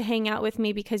want to hang out with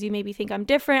me because you maybe think I'm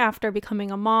different after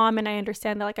becoming a mom. And I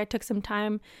understand that like I took some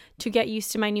time to get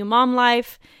used to my new mom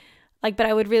life, like, but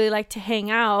I would really like to hang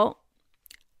out.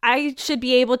 I should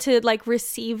be able to like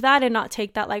receive that and not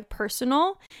take that like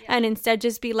personal, and instead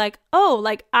just be like, oh,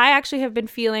 like I actually have been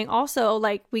feeling also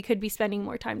like we could be spending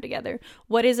more time together.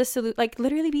 What is a solution? Like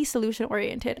literally be solution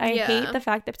oriented. I hate the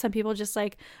fact that some people just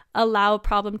like allow a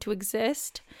problem to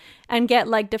exist and get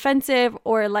like defensive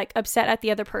or like upset at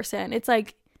the other person. It's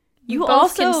like you both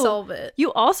also can solve it.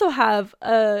 You also have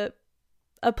a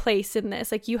place in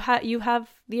this. Like you have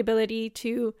the ability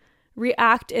to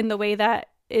react in the way that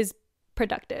is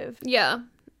productive. Yeah.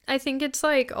 I think it's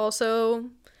like also,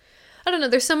 I don't know,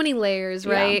 there's so many layers,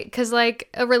 right? Because like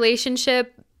a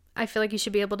relationship, I feel like you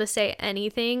should be able to say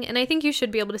anything, and I think you should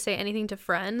be able to say anything to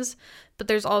friends, but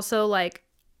there's also like,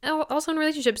 also in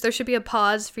relationships, there should be a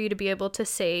pause for you to be able to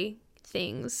say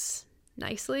things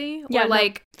nicely, or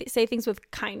like say things with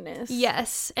kindness.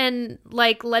 Yes. And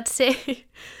like, let's say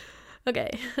okay,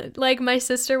 like my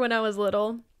sister, when I was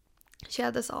little, she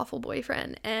had this awful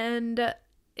boyfriend, and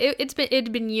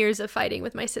it'd been years of fighting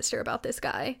with my sister about this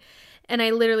guy, and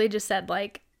I literally just said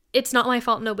like, it's not my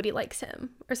fault nobody likes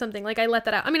him, or something. Like I let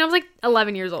that out. I mean, I was like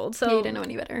 11 years old, so you didn't know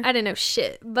any better. I didn't know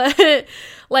shit. But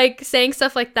like saying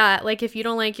stuff like that, like if you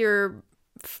don't like your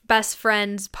best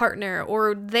friend's partner,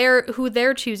 or who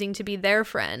they're choosing to be their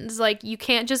friends, like you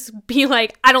can't just be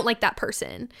like, I don't like that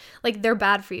person, like they're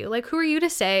bad for you. Like who are you to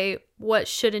say what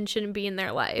should and shouldn't be in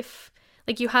their life?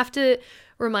 Like you have to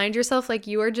remind yourself like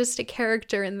you are just a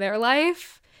character in their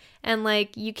life, and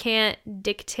like you can't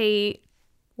dictate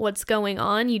what's going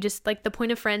on. You just, like, the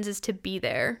point of friends is to be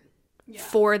there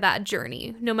for that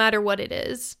journey, no matter what it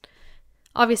is,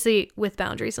 obviously with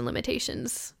boundaries and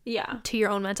limitations to your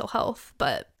own mental health.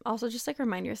 But also just like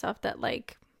remind yourself that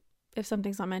like if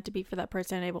something's not meant to be for that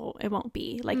person, it won't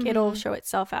be, like it'll show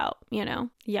itself out, you know.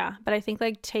 But I think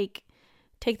like take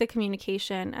the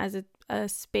communication as a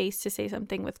space to say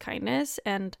something with kindness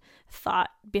and thought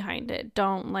behind it.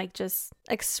 Don't like just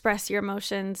express your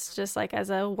emotions just like as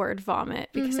a word vomit,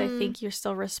 because I think you're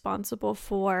still responsible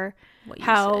for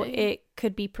how it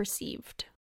could be perceived.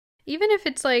 Even if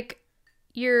it's like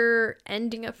you're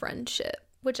ending a friendship,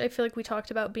 which I feel like we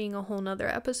talked about being a whole nother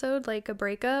episode, like a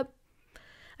breakup.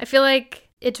 I feel like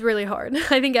it's really hard.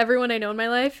 I think everyone I know in my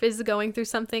life is going through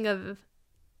something of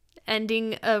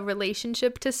ending a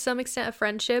relationship, to some extent a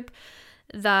friendship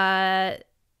that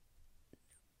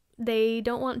they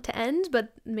don't want to end,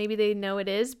 but maybe they know it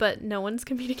is, but no one's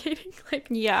communicating. Like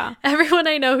everyone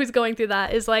I know who's going through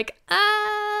that is like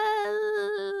I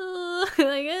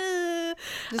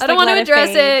don't want to address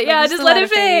it. Yeah, just let it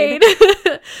fade.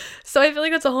 So I feel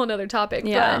like that's a whole nother topic.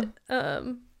 But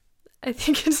I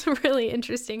think it's really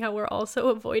interesting how we're all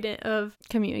so avoidant of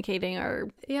communicating our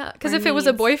because if it was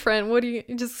a boyfriend, what do you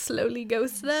just slowly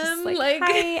ghost them? Just like,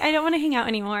 hi, I don't want to hang out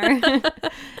anymore.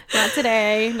 Not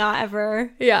today, not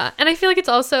ever. Yeah. And I feel like it's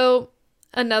also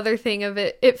another thing of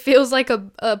it feels like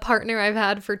a partner I've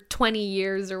had for 20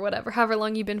 years or whatever, however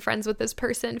long you've been friends with this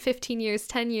person, 15 years,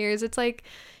 10 years. It's like,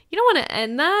 you don't want to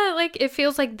end that. Like, it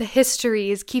feels like the history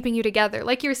is keeping you together.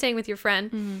 Like you were saying with your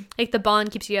friend, like the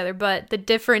bond keeps you together. But the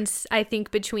difference, I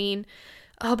think, between,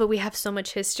 but we have so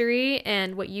much history,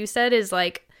 and what you said is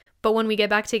like, but when we get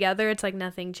back together, it's like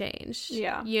nothing changed.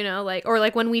 Yeah. You know, like, or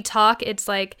like when we talk, it's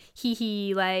like,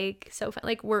 hee, like, so fun.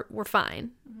 Like, we're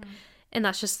fine. And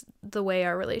that's just the way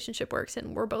our relationship works,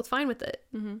 and we're both fine with it.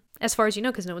 As far as you know,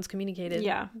 because no one's communicated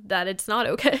that it's not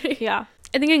okay. Yeah.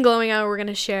 I think in Glowing Out, we're going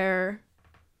to share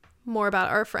more about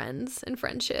our friends and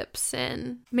friendships,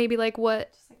 and maybe like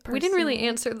what we didn't really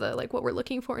answer the like what we're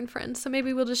looking for in friends. So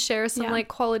maybe we'll just share some like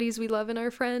qualities we love in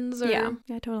our friends. Or... Yeah,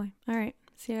 totally. All right.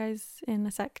 See you guys in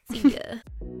a sec. See ya.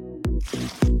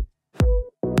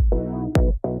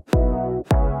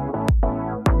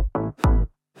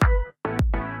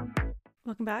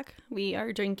 Welcome back. We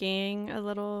are drinking a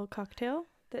little cocktail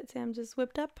that Sam just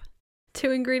whipped up. 2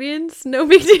 ingredients, no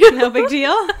big deal. No big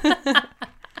deal.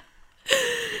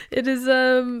 It is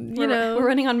we're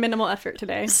running on minimal effort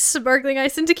today. Sparkling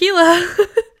ice and tequila.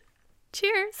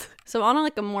 Cheers. So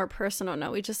on a more personal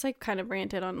note, we just like kind of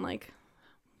ranted on like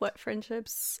what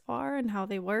friendships are and how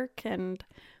they work and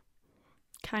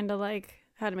kind of like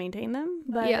how to maintain them.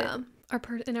 But yeah,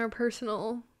 in our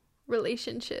personal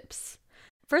relationships.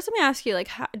 First, let me ask you, like,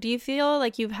 do you feel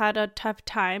like you've had a tough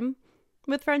time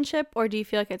with friendship, or do you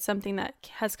feel like it's something that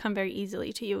has come very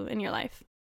easily to you in your life?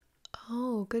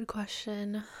 Oh, good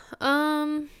question.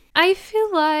 I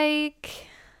feel like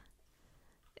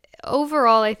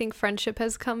overall, I think friendship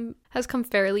has come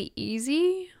fairly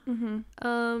easy.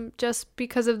 Just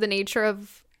because of the nature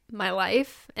of my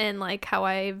life and like how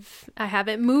I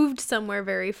haven't moved somewhere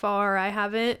very far. I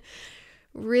haven't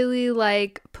really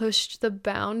like pushed the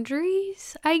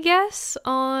boundaries, I guess,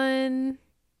 on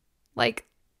like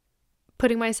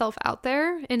putting myself out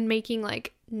there and making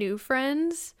like new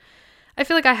friends. I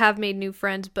feel like I have made new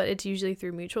friends, but it's usually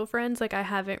through mutual friends. Like I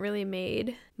haven't really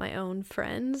made my own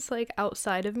friends like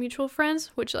outside of mutual friends,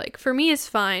 which like for me is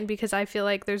fine because I feel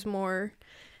like there's more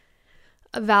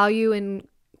value in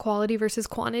quality versus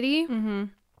quantity.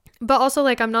 But also,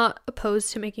 like, I'm not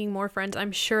opposed to making more friends.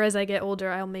 I'm sure as I get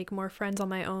older, I'll make more friends on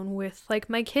my own with, like,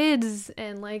 my kids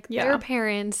and, like, their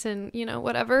parents and, you know,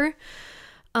 whatever.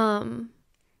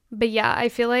 But, yeah, I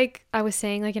feel like I was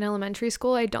saying, like, in elementary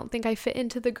school, I don't think I fit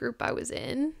into the group I was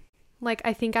in. Like,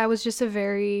 I think I was just a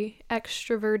very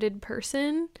extroverted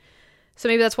person. So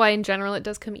maybe that's why, in general, it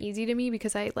does come easy to me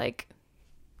because I, like,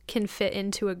 can fit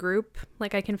into a group.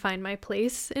 Like, I can find my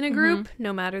place in a group,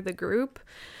 no matter the group.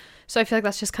 So I feel like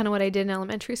that's just kind of what I did in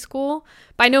elementary school.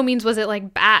 By no means was it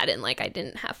like bad and like I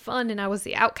didn't have fun and I was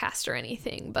the outcast or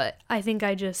anything. But I think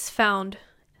I just found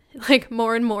like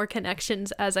more and more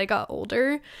connections as I got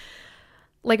older.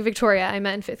 Like Victoria, I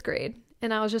met in 5th grade.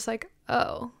 And I was just like,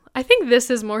 oh, I think this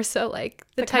is more so like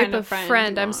the type kind of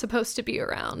friend I'm supposed to be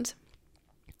around.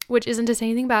 Which isn't to say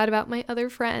anything bad about my other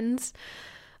friends.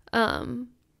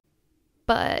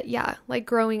 But yeah, like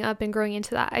growing up and growing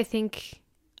into that, I think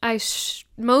I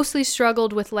mostly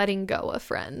struggled with letting go of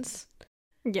friends.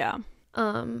 Yeah.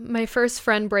 My first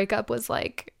friend breakup was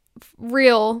like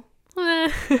real.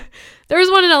 There was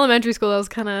one in elementary school that was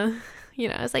kind of, you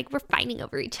know, I was like, we're fighting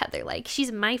over each other. Like,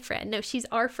 she's my friend. No, she's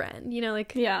our friend. You know,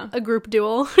 like a group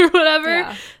duel or whatever.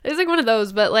 Yeah. It was like one of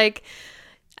those. But like,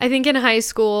 I think in high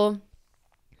school,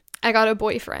 I got a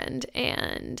boyfriend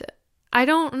and I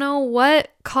don't know what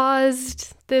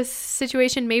caused this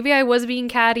situation. Maybe I was being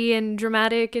catty and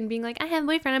dramatic and being like, I have a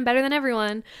boyfriend, I'm better than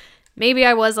everyone. Maybe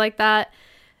I was like that.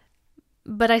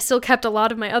 But I still kept a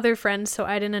lot of my other friends, so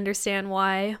I didn't understand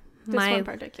why one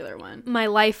particular one. My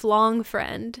lifelong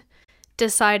friend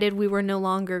decided we were no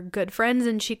longer good friends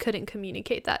and she couldn't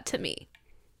communicate that to me.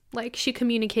 Like, she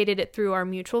communicated it through our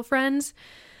mutual friends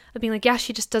of being like, yeah,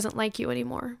 she just doesn't like you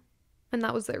anymore. And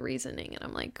that was their reasoning. And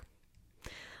I'm like,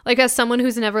 as someone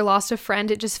who's never lost a friend,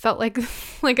 it just felt like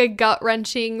a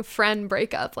gut-wrenching friend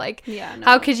breakup. Like,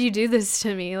 how could you do this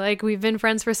to me? Like, we've been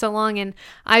friends for so long, and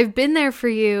I've been there for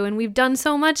you, and we've done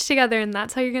so much together, and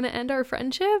that's how you're going to end our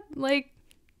friendship? Like,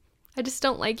 I just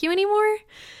don't like you anymore.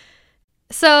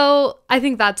 So I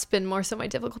think that's been more so my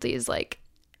difficulty is, like,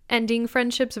 ending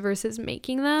friendships versus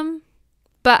making them.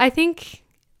 But I think,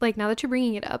 like, now that you're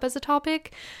bringing it up as a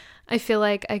topic, I feel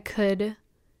like I could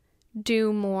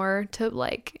do more to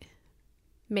like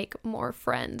make more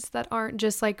friends that aren't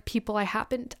just like people I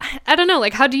don't know,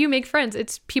 like how do you make friends?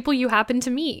 It's people you happen to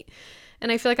meet.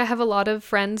 And I feel like I have a lot of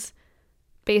friends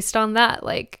based on that,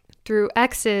 like through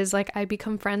exes. Like I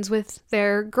become friends with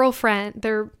their girlfriend,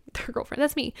 their girlfriend,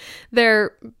 that's me,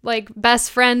 their like best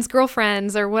friends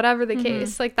girlfriends or whatever the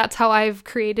case. Like that's how I've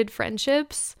created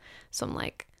friendships. So I'm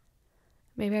like,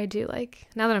 maybe I do, like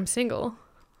now that I'm single,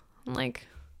 I'm like,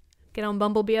 get on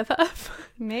Bumble BFF.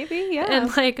 Maybe, yeah.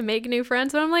 And like make new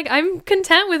friends. But I'm like, I'm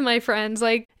content with my friends.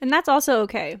 Like, and that's also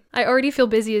okay. I already feel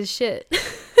busy as shit.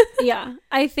 Yeah.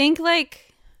 I think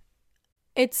like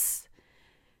it's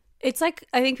like,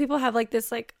 I think people have like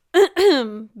this like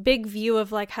big view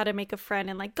of like how to make a friend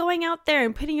and like going out there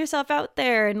and putting yourself out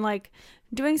there and like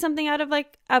doing something out of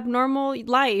like abnormal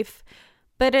life.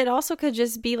 But it also could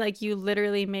just be like you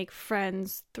literally make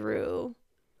friends through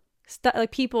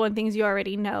like people and things you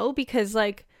already know, because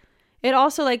like it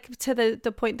also, like, to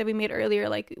the point that we made earlier,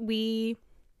 like we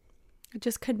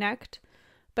just connect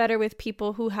better with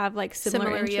people who have like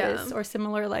similar interests or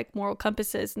similar like moral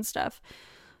compasses and stuff.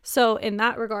 So in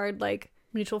that regard, like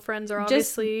mutual friends are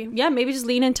obviously maybe just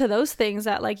lean into those things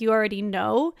that like you already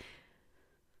know,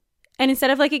 and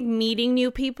instead of like meeting new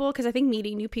people, because I think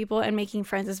meeting new people and making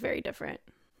friends is very different.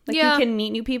 Like you can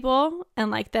meet new people and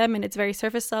like them, and it's very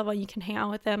surface level, and you can hang out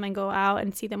with them and go out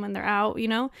and see them when they're out, you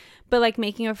know. But like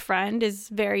making a friend is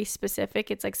very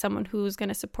specific. It's like someone who's going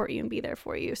to support you and be there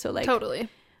for you. So like totally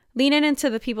lean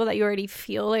into the people that you already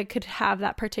feel like could have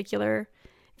that particular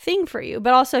thing for you.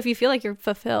 But also if you feel like you're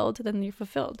fulfilled, then you're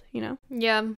fulfilled, you know.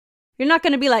 Yeah, you're not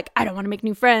going to be like, I don't want to make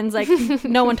new friends, like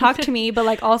no one talk to me, but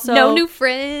like also no new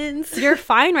friends. You're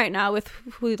fine right now with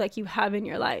who like you have in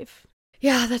your life.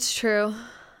 Yeah, that's true.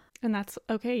 And that's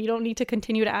okay. You don't need to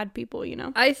continue to add people, you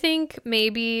know? I think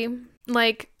maybe,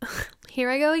 like, here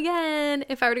I go again.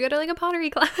 If I were to go to, like, a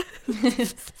pottery class.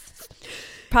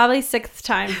 Probably 6th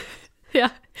time.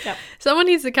 Yeah. Yep. Someone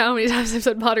needs to count how many times I've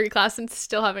said pottery class and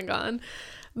still haven't gone.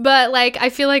 But, like, I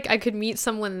feel like I could meet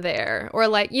someone there. Or,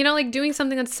 like, you know, like, doing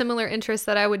something that's similar interests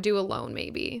that I would do alone,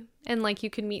 maybe. And, like, you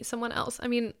could meet someone else. I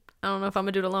mean, I don't know if I'm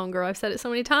gonna do it alone, girl. I've said it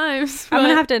so many times. I'm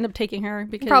gonna have to end up taking her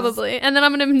because probably, and then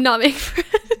I'm gonna not make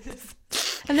friends.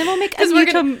 And then we'll make we're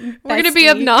gonna be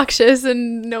obnoxious,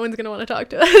 and no one's gonna want to talk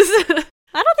to us. I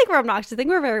don't think we're obnoxious. I think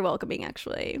we're very welcoming,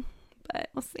 actually. But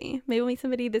we'll see. Maybe we'll meet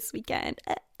somebody this weekend.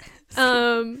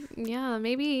 Yeah,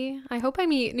 maybe. I hope I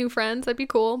meet new friends. That'd be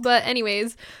cool. But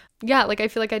anyways, yeah, like I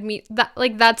feel like I'd meet that,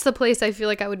 like that's the place I feel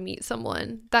like I would meet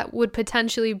someone that would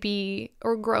potentially be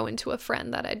or grow into a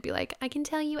friend that I'd be like, I can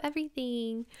tell you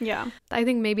everything. Yeah. I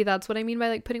think maybe that's what I mean by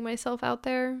like putting myself out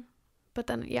there. But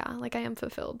then yeah, like I am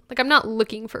fulfilled. Like I'm not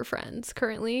looking for friends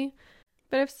currently.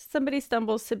 But if somebody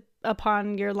stumbles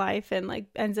upon your life and like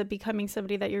ends up becoming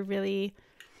somebody that you're really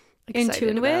in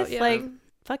tune with, like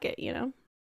fuck it, you know.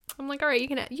 I'm like, all right, you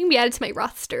can be added to my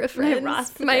roster of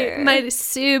friends. My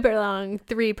super long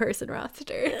 3-person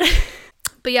roster.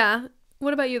 But yeah,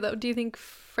 what about you though? Do you think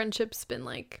friendship's been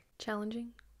like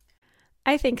challenging?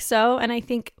 I think so, and I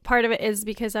think part of it is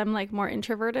because I'm like more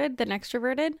introverted than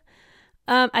extroverted.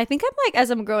 I think I'm like, as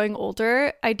I'm growing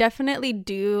older, I definitely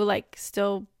do like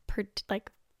still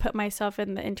put myself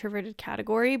in the introverted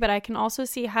category, but I can also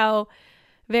see how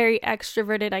very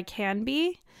extroverted I can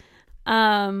be.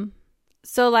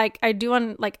 So like I do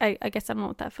want like I guess I don't know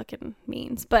what that fucking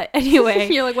means, but anyway,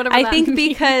 you're like whatever. I think means.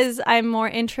 Because I'm more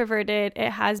introverted,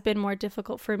 it has been more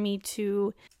difficult for me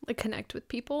to like connect with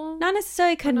people. Not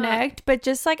necessarily connect, but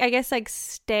just like I guess like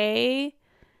stay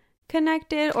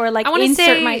connected or like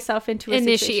insert myself into a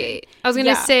initiate. Situation. I was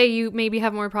gonna say you maybe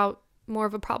have more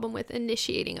of a problem with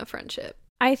initiating a friendship.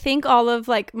 I think all of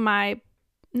like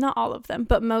not all of them,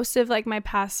 but most of like my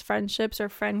past friendships or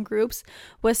friend groups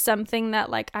was something that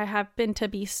like I happened to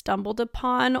be stumbled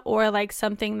upon or like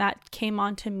something that came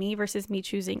onto me versus me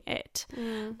choosing it.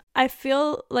 I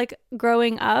feel like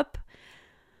growing up,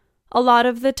 a lot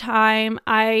of the time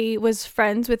I was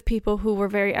friends with people who were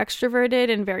very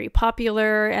extroverted and very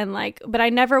popular and like, but I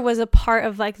never was a part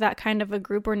of like that kind of a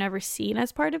group or never seen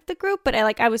as part of the group, but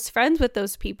I was friends with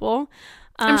those people.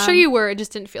 I'm sure you were, it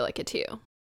just didn't feel like it to you.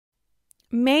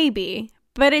 Maybe,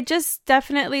 but it just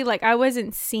definitely like I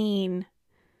wasn't seen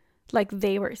like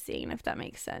they were seen, if that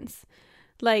makes sense.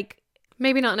 Like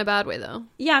maybe not in a bad way though.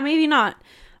 Yeah, maybe not.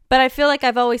 But I feel like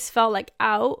I've always felt like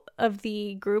out of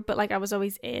the group, but like I was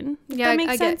always in. That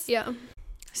makes sense. Yeah.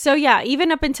 So yeah,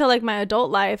 even up until like my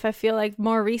adult life, I feel like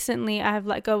more recently I have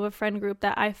let go of a friend group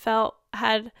that I felt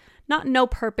had no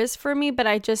purpose for me, but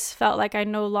I just felt like I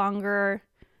no longer.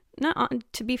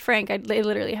 To be frank, they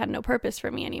literally had no purpose for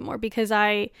me anymore because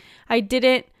I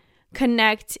didn't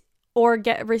connect or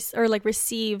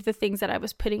receive the things that I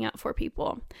was putting out for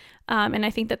people. And I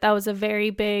think that was a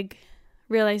very big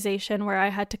realization where I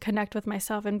had to connect with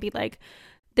myself and be like,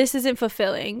 this isn't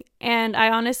fulfilling. And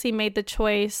I honestly made the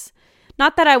choice,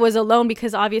 not that I was alone,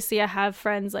 because obviously I have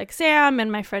friends like Sam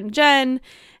and my friend Jen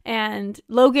and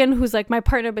Logan, who's like my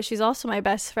partner, but she's also my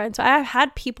best friend. So I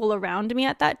had people around me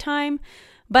at that time.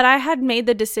 But I had made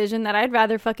the decision that I'd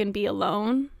rather fucking be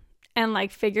alone and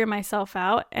like figure myself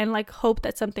out and like hope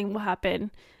that something will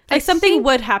happen. Like something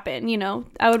would happen, you know,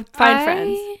 I would find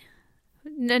friends.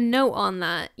 A note on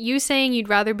that. You saying you'd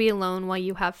rather be alone while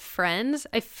you have friends,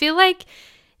 I feel like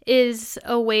is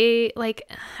a way, like,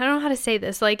 I don't know how to say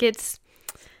this. Like it's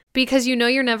because you know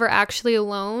you're never actually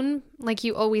alone, like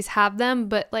you always have them,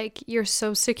 but like you're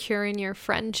so secure in your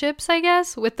friendships, I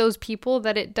guess, with those people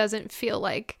that it doesn't feel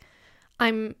like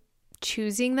I'm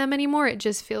choosing them anymore. It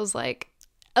just feels like,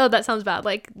 oh, that sounds bad,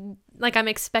 like I'm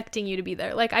expecting you to be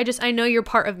there, like I know you're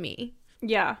part of me,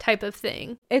 Yeah. type of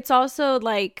thing. It's also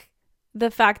like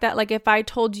the fact that like if I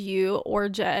told you or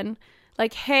Jen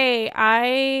like, hey,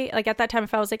 I like at that time,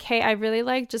 if I was like, hey, I really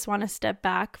like just want to step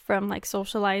back from like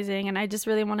socializing and I just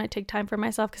really want to take time for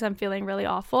myself because I'm feeling really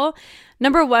awful.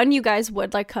 Number one, you guys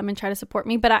would like come and try to support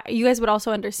me, but you guys would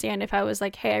also understand if I was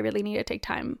like, hey, I really need to take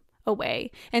time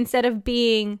away, instead of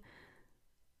being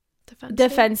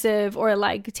defensive or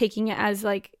like taking it as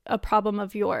like a problem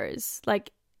of yours.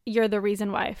 Like, you're the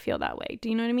reason why I feel that way. Do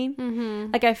you know what I mean?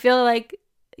 Mm-hmm. Like, I feel like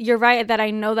you're right that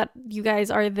I know that you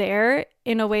guys are there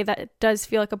in a way that it does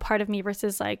feel like a part of me,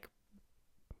 versus like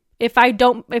if I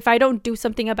don't do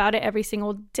something about it every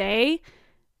single day,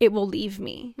 it will leave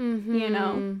me. Mm-hmm. You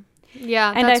know?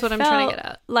 Yeah, and that's what I'm trying to get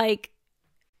at. Like,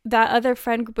 that other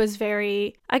friend group was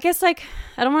very, I guess, like,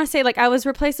 I don't want to say like I was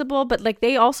replaceable, but like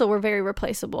they also were very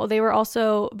replaceable. They were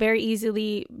also very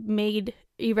easily made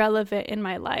irrelevant in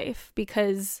my life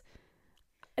because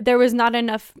there was not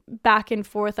enough back and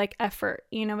forth like effort,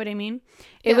 you know what I mean?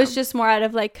 It was just more out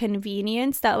of like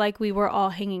convenience that like we were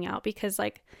all hanging out, because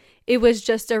like it was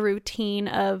just a routine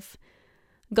of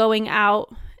going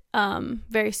out,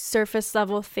 very surface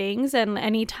level things, and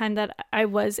anytime that I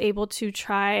was able to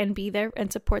try and be there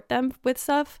and support them with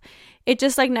stuff, it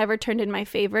just like never turned in my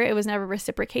favor. It was never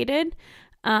reciprocated,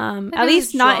 at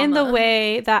least not in the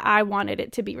way that I wanted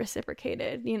it to be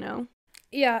reciprocated, you know?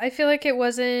 Yeah, I feel like it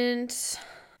was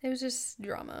just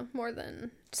drama more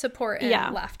than support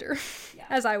and laughter,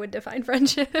 as I would define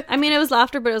friendship. I mean, it was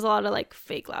laughter, but it was a lot of like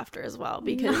fake laughter as well,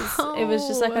 because it was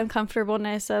just like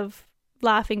uncomfortableness of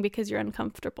laughing because you're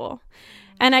uncomfortable.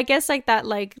 And I guess like that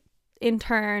like in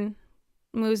turn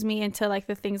moves me into like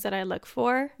the things that I look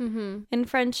for in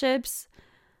friendships.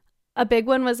 A big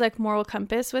one was like moral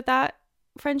compass with that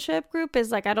friendship group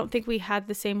is like I don't think we had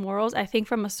the same morals. I think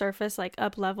from a surface like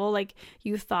up level, like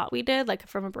you thought we did, like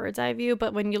from a bird's eye view,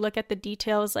 but when you look at the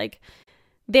details, like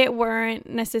they weren't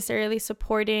necessarily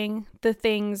supporting the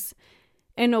things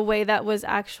in a way that was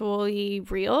actually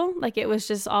real. Like it was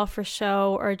just all for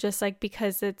show, or just like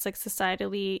because it's like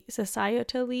societally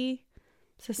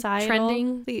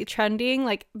trending,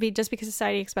 like just because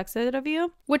society expects it of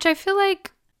you. Which I feel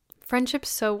like friendship's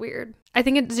so weird. I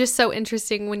think it's just so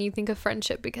interesting when you think of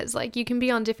friendship, because like you can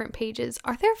be on different pages.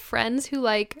 Are there friends who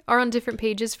like are on different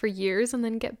pages for years and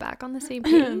then get back on the same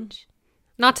page?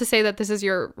 Not to say that this is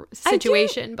your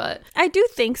situation, but I do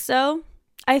think so.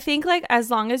 I think like as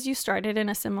long as you started in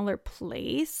a similar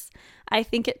place, I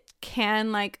think it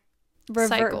can like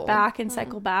revert back and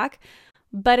cycle back.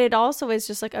 But it also is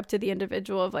just like up to the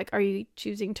individual of like, are you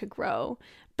choosing to grow?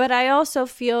 But I also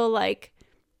feel like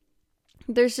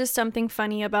there's just something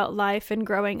funny about life and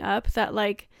growing up, that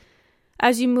like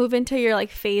as you move into your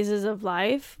like phases of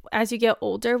life, as you get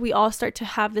older, we all start to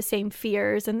have the same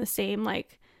fears and the same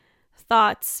like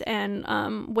thoughts and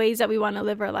ways that we want to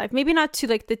live our life. Maybe not to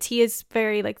like the T is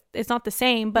very like, it's not the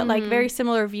same, but like very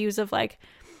similar views of like,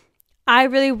 I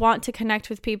really want to connect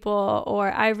with people, or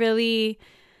I really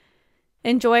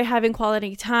enjoy having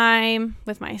quality time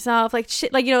with myself, like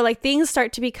shit, like, you know, like things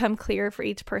start to become clear for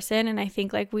each person. And I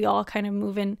think like we all kind of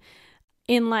move in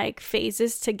like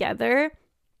phases together,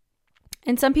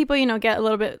 and some people, you know, get a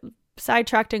little bit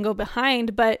sidetracked and go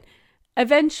behind, but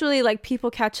eventually like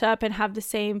people catch up and have the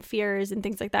same fears and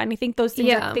things like that. And I think those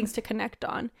things are things to connect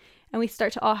on, and we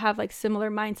start to all have like similar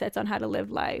mindsets on how to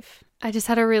live life. I just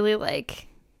had a really like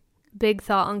big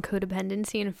thought on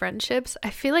codependency and friendships. I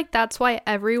feel like that's why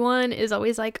everyone is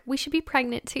always like, we should be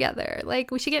pregnant together,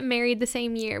 like we should get married the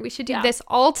same year, we should do this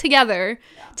all together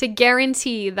to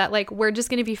guarantee that like we're just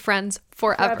going to be friends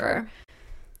forever.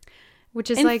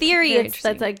 Which is in like theory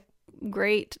that's like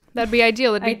great. That'd be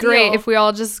ideal. It'd be great if we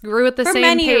all just grew at the same pace.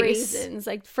 For many reasons,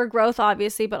 like for growth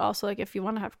obviously, but also like if you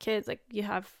want to have kids, like you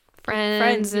have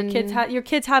friends and your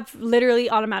kids have literally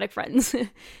automatic friends.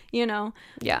 You know?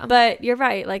 Yeah. But you're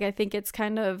right, like I think it's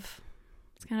kind of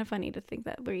funny to think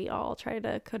that we all try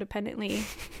to codependently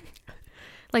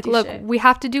like look shit. We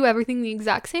have to do everything the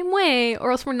exact same way,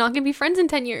 or else we're not gonna be friends in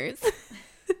 10 years.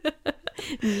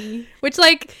 Which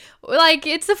like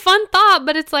it's a fun thought,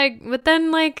 but it's like, but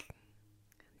then like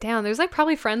damn, there's like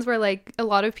probably friends where like a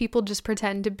lot of people just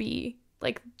pretend to be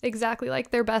like exactly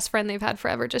like their best friend they've had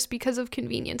forever, just because of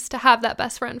convenience to have that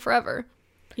best friend forever.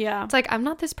 Yeah. It's like, I'm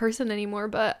not this person anymore,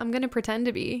 but I'm going to pretend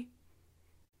to be.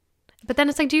 But then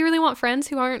it's like, do you really want friends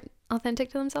who aren't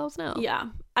authentic to themselves? No. Yeah.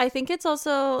 I think it's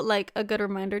also like a good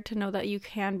reminder to know that you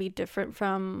can be different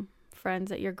from friends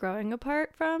that you're growing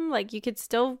apart from. Like, you could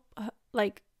still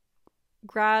like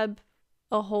grab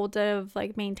a hold of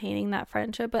like maintaining that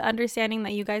friendship, but understanding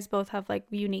that you guys both have like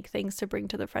unique things to bring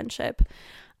to the friendship.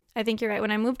 I think you're right.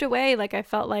 When I moved away, like, I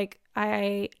felt like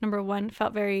I, number one,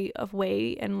 felt very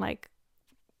away and like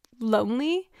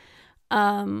lonely.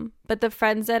 But the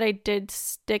friends that I did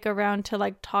stick around to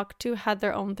like talk to had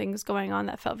their own things going on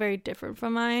that felt very different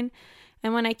from mine.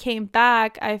 And when I came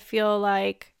back, I feel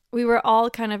like we were all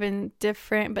kind of in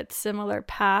different but similar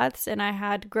paths, and I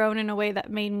had grown in a way that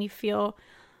made me feel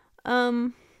a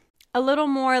little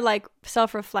more like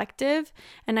self-reflective.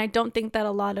 And I don't think that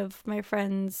a lot of my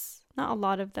friends, not a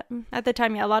lot of them at the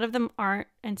time, yeah, a lot of them aren't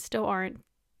and still aren't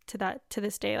to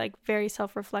this day, like very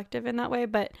self-reflective in that way.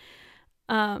 But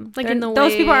like in the way,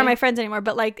 those people aren't my friends anymore,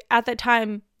 but like at the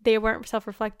time they weren't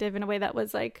self-reflective in a way that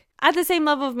was like at the same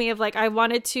level of me, of like I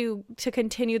wanted to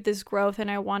continue this growth and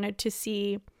I wanted to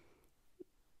see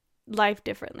life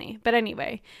differently. But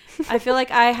anyway, I feel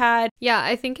like I had yeah,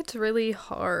 I think it's really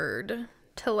hard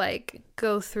to like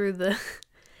go through the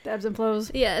ebbs and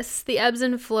flows. Yes, the ebbs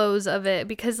and flows of it,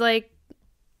 because like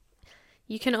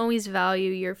you can always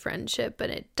value your friendship, but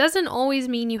it doesn't always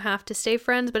mean you have to stay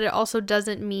friends, but it also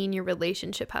doesn't mean your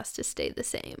relationship has to stay the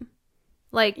same.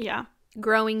 Like, yeah,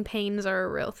 growing pains are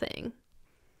a real thing.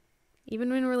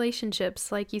 Even in relationships,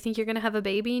 like, you think you're going to have a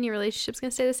baby and your relationship's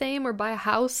going to stay the same, or buy a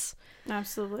house.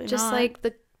 Absolutely just not. Like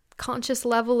the conscious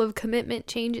level of commitment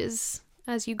changes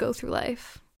as you go through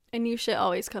life. And new shit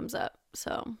always comes up.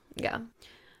 So, yeah.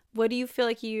 What do you feel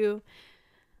like you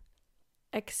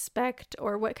expect,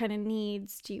 or what kind of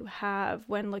needs do you have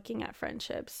when looking at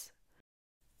friendships?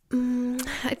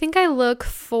 I think I look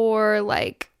for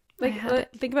like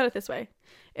think about it this way.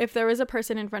 If there was a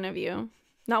person in front of you,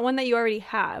 not one that you already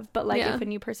have, but like if a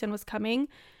new person was coming,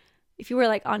 if you were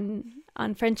like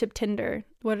on friendship Tinder,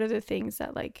 what are the things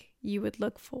that like you would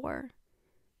look for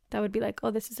that would be like,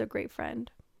 oh, this is a great friend?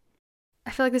 I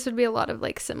feel like this would be a lot of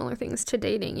like similar things to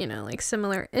dating, you know, like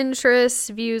similar interests,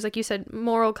 views. Like you said,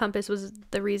 moral compass was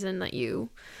the reason that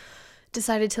you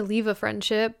decided to leave a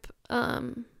friendship.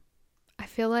 I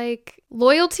feel like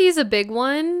loyalty is a big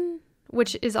one,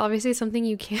 which is obviously something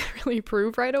you can't really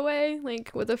prove right away,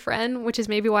 like with a friend, which is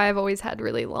maybe why I've always had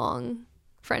really long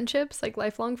friendships, like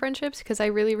lifelong friendships, because I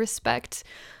really respect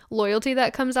loyalty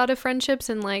that comes out of friendships,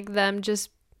 and like them just,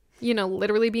 you know,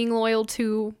 literally being loyal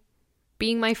to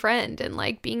being my friend and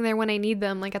like being there when I need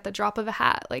them, like at the drop of a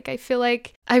hat. Like, I feel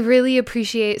like I really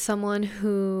appreciate someone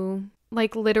who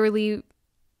like literally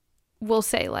will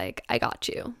say like, I got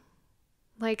you.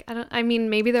 Like, I mean,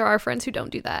 maybe there are friends who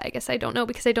don't do that. I guess I don't know,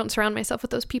 because I don't surround myself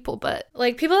with those people, but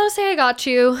like people that'll say I got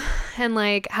you and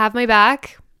like have my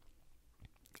back.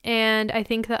 And I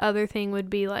think the other thing would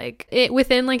be like it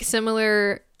within like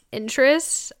similar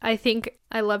interests. I think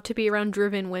I love to be around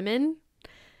driven women,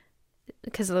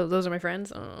 because those are my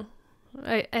friends. I don't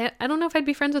know. I don't know if I'd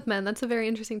be friends with men. That's a very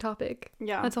interesting topic.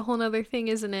 Yeah. That's a whole nother thing,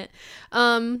 isn't it?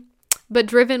 But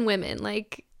driven women,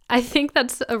 like, I think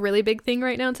that's a really big thing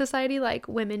right now in society. Like,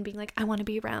 women being like, I want to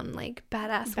be around like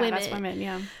badass women,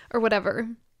 yeah, or whatever.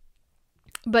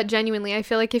 But genuinely, I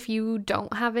feel like if you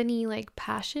don't have any like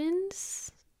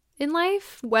passions in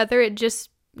life, whether it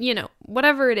just, you know,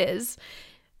 whatever it is,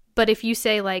 but if you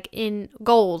say like in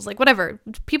goals, like whatever,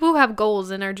 people who have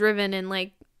goals and are driven and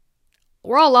like,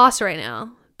 we're all lost right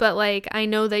now, but like, I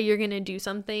know that you're going to do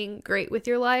something great with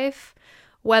your life,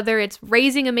 whether it's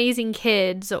raising amazing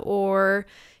kids or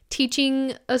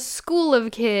teaching a school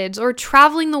of kids or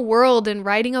traveling the world and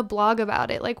writing a blog about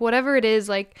it, like whatever it is,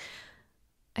 like,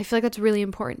 I feel like that's really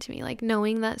important to me, like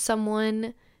knowing that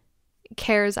someone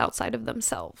cares outside of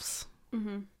themselves,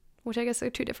 which I guess are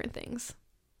two different things.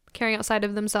 Caring outside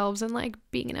of themselves and like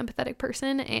being an empathetic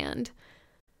person and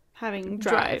having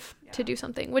drive to do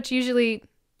something, which usually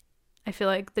I feel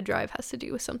like the drive has to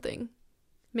do with something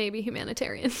maybe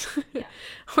humanitarian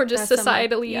or just that's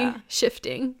societally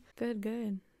shifting.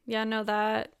 Good. Yeah, no,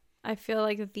 that I feel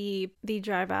like the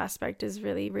drive aspect is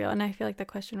really real. And I feel like the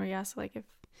question where you asked like if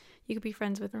you could be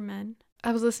friends with men.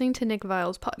 I was listening to Nick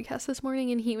Vile's podcast this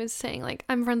morning and he was saying like,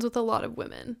 I'm friends with a lot of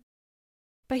women.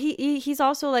 But he's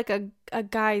also like a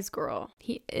guy's girl.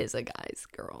 He is a guy's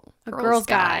girl. A girl's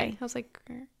guy. I was like,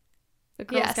 a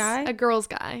girl's guy? A girl's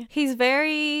guy. He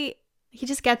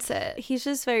just gets it. He's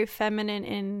just very feminine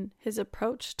in his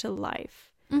approach to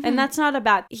life. And that's not a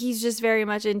bad. He's just very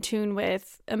much in tune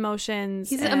with emotions.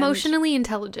 He's emotionally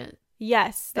intelligent.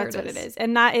 Yes, that's what it is.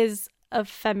 And that is a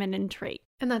feminine trait.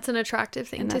 And that's an attractive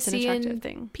thing to see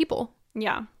in people.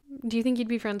 Yeah. Do you think you'd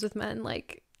be friends with men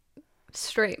like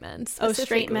straight men Oh,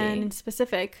 straight men specifically. in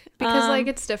specific. Because like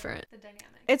it's different. The dynamic.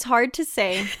 It's hard to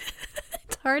say.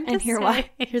 It's hard to And say.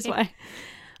 here's why.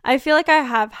 I feel like I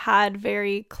have had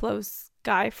very close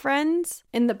guy friends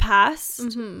in the past.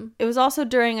 Mm-hmm. It was also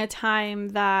during a time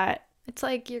that It's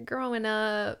like you're growing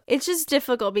up. it's just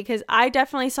difficult because I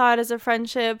definitely saw it as a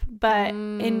friendship, but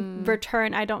in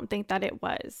return, I don't think that it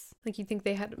was. Like you think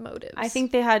they had motives. I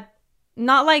think they had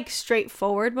not like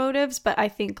straightforward motives, but I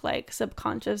think like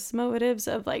subconscious motives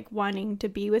of like wanting to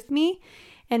be with me.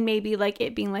 And maybe like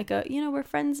it being like we're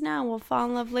friends now, we'll fall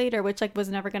in love later, which like was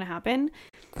never going to happen.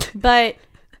 But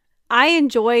I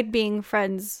enjoyed being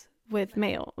friends with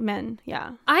men.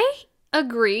 Yeah. I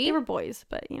agree. They were boys,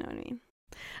 but you know what I mean.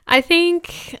 I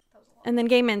think And then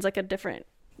gay men's like a different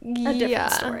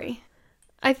story.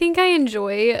 I think I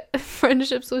enjoy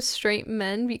friendships with straight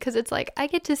men because it's like I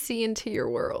get to see into your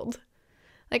world.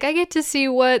 Like I get to see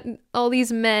what all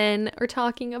these men are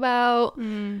talking about.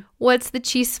 What's the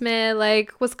chisme?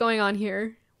 Like what's going on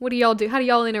here? What do y'all do? How do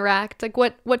y'all interact? Like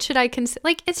what should I consider?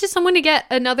 Like it's just someone to get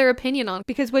another opinion on.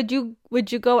 Because would you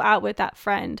go out with that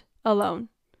friend alone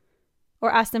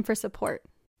or ask them for support?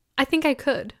 I think I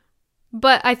could.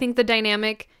 But I think the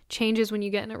dynamic changes when you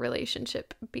get in a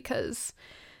relationship because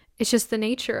it's just the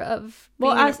nature of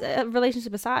Well, as a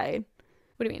relationship aside.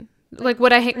 What do you mean? Like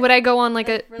would I go on like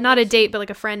a not a date but like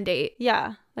a friend date?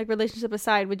 Yeah, like relationship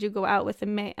aside, would you go out with a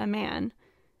man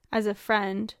as a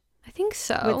friend? I think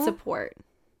so. With support,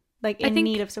 like in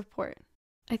need of support.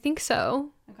 I think so.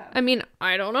 Okay. I mean,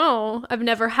 I don't know. I've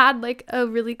never had like a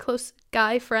really close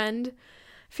guy friend.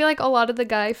 I feel like a lot of the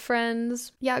guy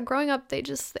friends, growing up, they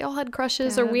all had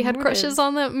crushes or we had crushes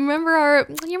on them. Remember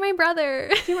you're my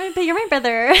brother. You're my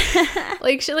brother.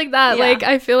 Like shit like that. Yeah. Like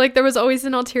I feel like there was always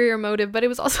an ulterior motive, but it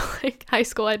was also like high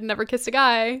school. I'd never kissed a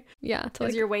guy. Yeah. To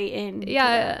like your way in.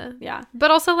 Yeah. Yeah.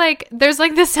 But also like there's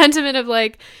like this sentiment of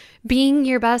like being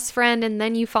your best friend and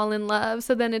then you fall in love.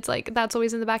 So then it's like that's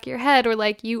always in the back of your head, or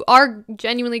like you are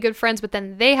genuinely good friends, but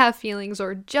then they have feelings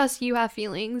or just you have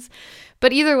feelings.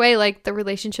 But either way, like the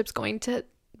relationship's going to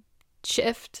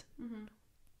shift. Mm-hmm.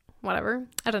 Whatever.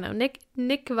 I don't know.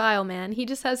 Nick Vile, man. He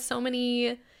just has so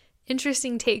many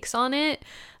interesting takes on it.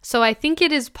 So I think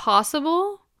it is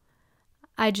possible.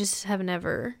 I just have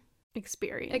never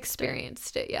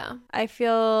experienced it. Yeah. I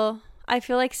feel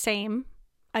like same.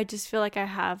 I just feel like I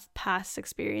have past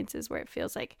experiences where it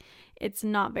feels like it's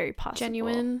not very possible.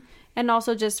 Genuine. And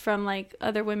also just from like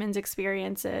other women's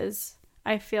experiences,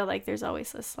 I feel like there's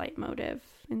always a slight motive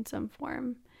in some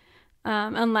form.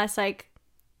 Unless like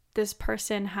this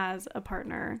person has a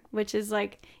partner, which is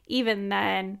like, even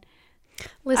then.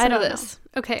 Listen to this.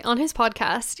 Okay. On his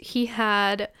podcast, he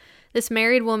had this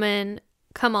married woman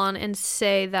come on and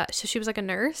say that, so she was like a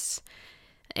nurse,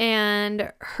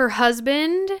 and her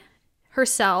husband,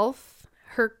 herself,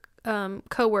 her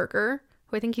co-worker,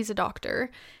 who I think he's a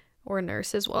doctor or a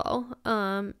nurse as well,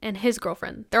 and his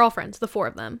girlfriend, they're all friends, the four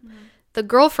of them. Mm-hmm. The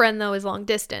girlfriend though is long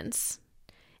distance,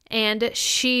 and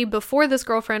she, before this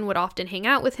girlfriend, would often hang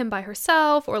out with him by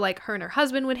herself, or like her and her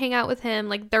husband would hang out with him,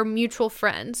 like they're mutual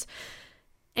friends.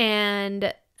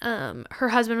 And her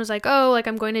husband was like, oh, like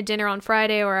I'm going to dinner on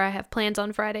Friday, or I have plans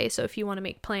on Friday, so if you want to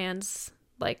make plans,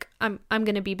 like I'm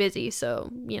gonna be busy,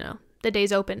 so you know the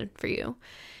day's open for you.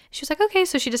 She was like, okay.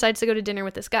 So she decides to go to dinner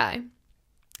with this guy,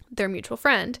 their mutual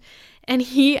friend. And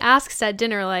he asks at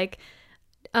dinner, like,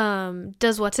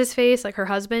 does what's his face, like her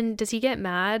husband, does he get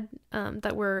mad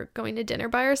that we're going to dinner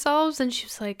by ourselves? And she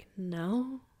was like,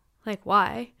 no. Like,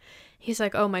 why? He's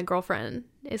like, oh, my girlfriend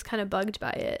is kind of bugged by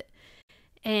it.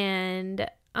 And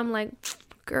I'm like,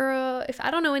 girl, if I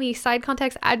don't know any side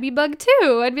context, I'd be bugged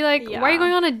too. I'd be like, why are you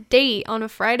going on a date on a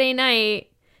Friday night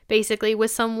basically with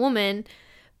some woman?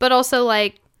 But also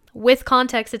like with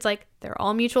context, it's like they're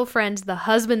all mutual friends. The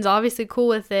husband's obviously cool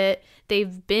with it.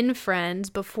 They've been friends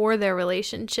before their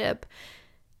relationship.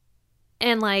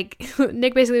 And like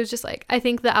Nick basically was just like, I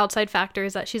think the outside factor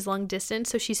is that she's long distance,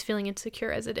 so she's feeling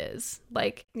insecure as it is.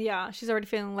 Like, yeah, she's already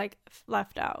feeling like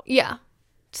left out. Yeah.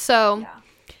 So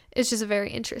it's just a very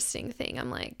interesting thing.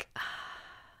 I'm like,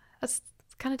 that's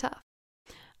kind of tough.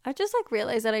 I just like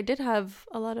realized that I did have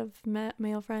a lot of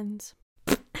male friends.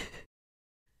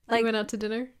 Like, you went out to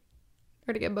dinner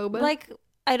or to get boba? Like,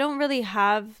 I don't really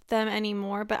have them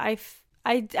anymore, but I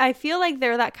feel like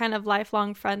they're that kind of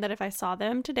lifelong friend that if I saw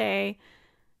them today,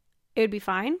 it would be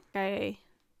fine. I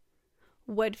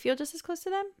would feel just as close to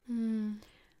them.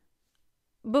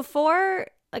 Before,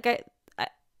 like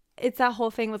it's that whole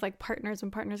thing with like partners,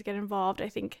 when partners get involved, I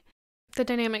think the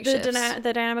dynamic shifts.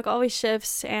 The dynamic always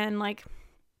shifts and like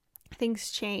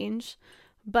things change.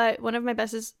 But one of my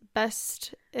bestest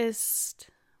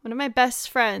one of my best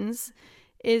friends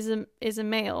is a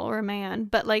male or a man,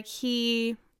 but like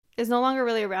he is no longer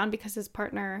really around because his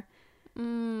partner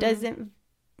doesn't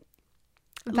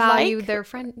value your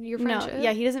friendship. No,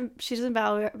 yeah, she doesn't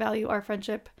value our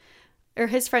friendship or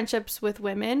his friendships with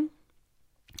women,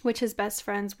 which his best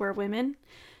friends were women,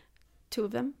 2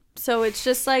 of them. So it's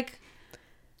just like,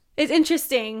 it's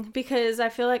interesting because I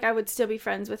feel like I would still be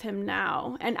friends with him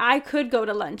now, and I could go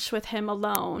to lunch with him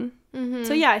alone.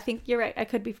 So yeah, I think you're right. I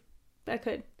could,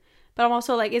 but I'm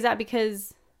also like, is that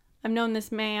because I've known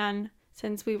this man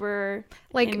since we were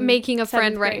like making a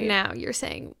friend right now? You're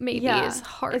saying maybe is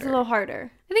harder. It's a little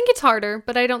harder. I think it's harder,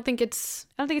 but I don't think it's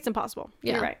impossible.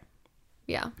 Yeah. You're right.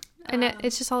 Yeah, and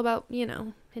it's just all about, you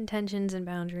know, intentions and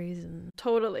boundaries and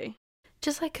totally.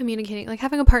 Just like communicating, like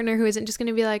having a partner who isn't just going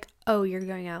to be like, oh, you're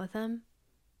going out with them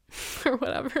or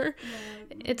whatever.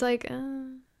 Yeah. It's like,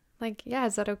 yeah,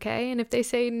 is that okay? And if they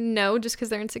say no just because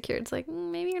they're insecure, it's like,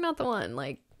 maybe you're not the one.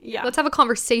 Like, yeah, let's have a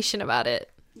conversation about it.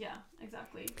 Yeah,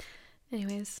 exactly.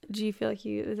 Anyways. Do you feel like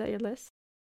is that your list?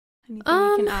 Anything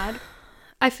you can add?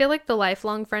 I feel like the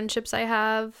lifelong friendships I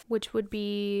have, which would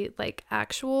be like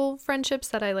actual friendships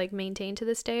that I like maintain to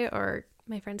this day, are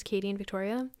my friends Katie and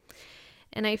Victoria.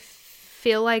 And I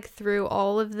feel like through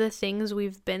all of the things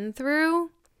we've been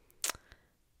through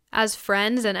as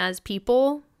friends and as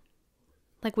people,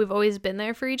 like we've always been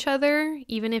there for each other,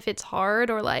 even if it's hard,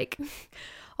 or like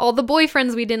all the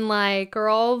boyfriends we didn't like, or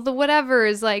all the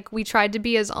whatevers, like we tried to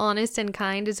be as honest and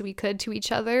kind as we could to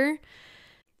each other.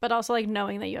 But also like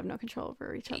knowing that you have no control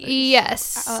over each other's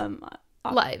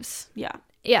lives. Yeah.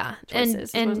 Yeah.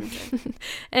 Choices, and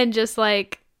and just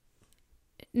like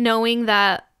knowing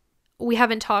that we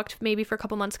haven't talked maybe for a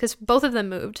couple months because both of them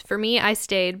moved. For me, I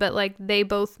stayed, but like they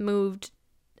both moved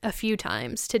a few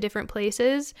times to different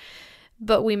places.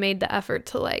 But we made the effort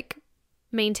to like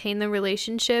maintain the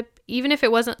relationship, even if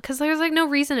it wasn't, because there's like no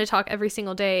reason to talk every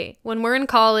single day when we're in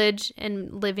college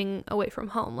and living away from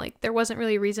home. Like there wasn't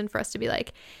really a reason for us to be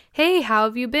like, hey, how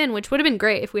have you been? Which would have been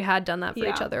great if we had done that for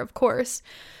each other, of course.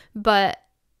 But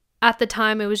at the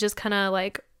time, it was just kind of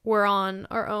like, we're on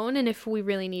our own, and if we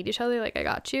really need each other, like, I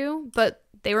got you. But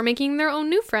they were making their own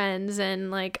new friends, and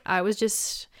like I was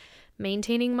just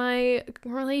maintaining my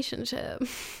relationship,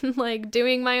 like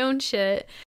doing my own shit.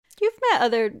 You've met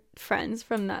other friends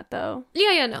from that though.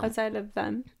 Yeah, no. Outside of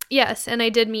them. Yes, and I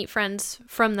did meet friends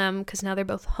from them because now they're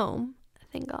both home.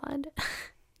 Thank God.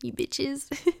 You bitches.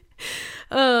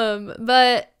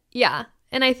 But yeah,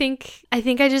 and I think I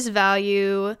just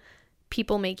value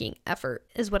people making effort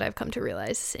is what I've come to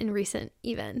realize in recent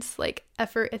events. Like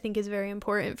effort, I think, is very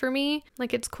important for me.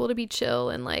 Like it's cool to be chill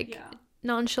and like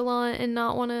nonchalant and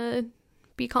not want to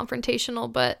be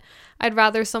confrontational, but I'd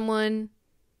rather someone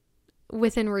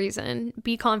within reason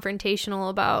be confrontational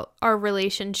about our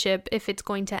relationship if it's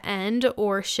going to end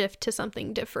or shift to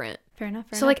something different. Fair enough.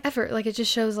 So like effort, like it just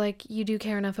shows like you do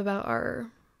care enough about our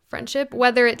friendship,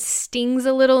 whether it stings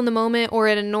a little in the moment or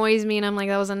it annoys me and I'm like,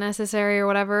 that was unnecessary or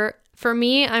whatever. For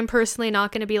me, I'm personally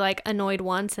not going to be like annoyed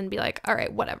once and be like, all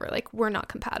right, whatever, like we're not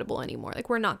compatible anymore, like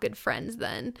we're not good friends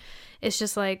then. It's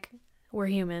just like, we're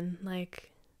human,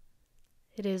 like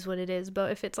it is what it is.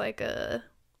 But if it's like a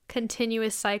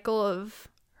continuous cycle of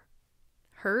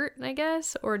hurt, I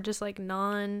guess, or just like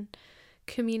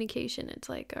non-communication, it's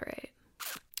like, all right.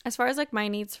 As far as like my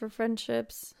needs for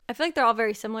friendships, I feel like they're all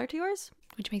very similar to yours.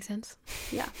 Which makes sense.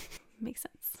 Yeah, makes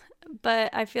sense. But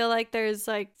I feel like there's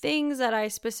like things that I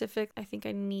think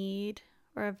I need,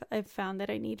 or I've found that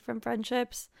I need from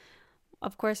friendships.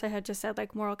 Of course, I had just said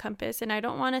like moral compass, and I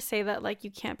don't want to say that like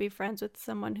you can't be friends with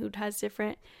someone who has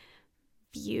different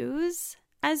views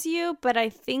as you, but I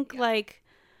think like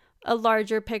a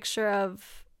larger picture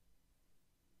of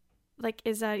like,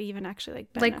 is that even actually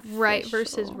like beneficial? Like right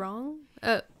versus wrong?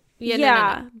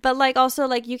 Yeah. No. But like also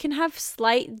like you can have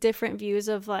slight different views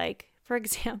of like, for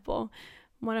example,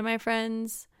 one of my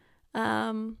friends,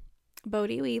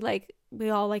 Bodhi, we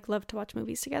all like love to watch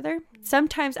movies together.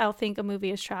 Sometimes I'll think a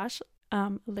movie is trash,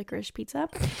 Licorice Pizza,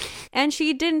 and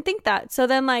she didn't think that. So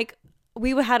then like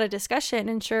we had a discussion,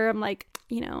 and sure, I'm like,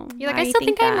 you know, you're like, I still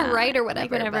think I'm right or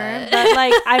whatever. Like, but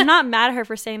like I'm not mad at her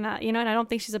for saying that, you know, and I don't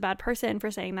think she's a bad person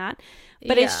for saying that.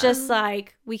 But it's just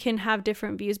like we can have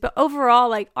different views, but overall,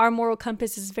 like our moral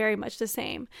compass is very much the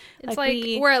same. It's like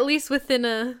we're at least within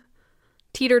a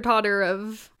teeter-totter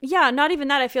of, not even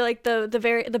that. I feel like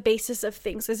the basis of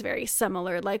things is very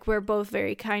similar. Like we're both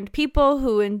very kind people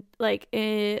who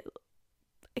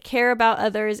care about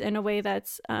others in a way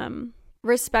that's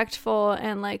respectful,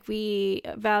 and like we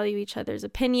value each other's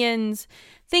opinions,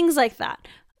 things like that.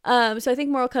 So I think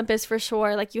moral compass for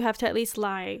sure, like you have to at least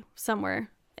lie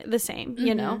somewhere the same,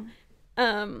 you know.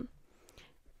 And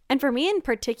for me in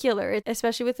particular,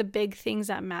 especially with the big things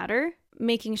that matter,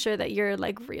 making sure that you're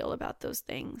like real about those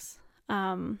things.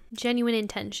 Genuine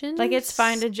intentions. Like it's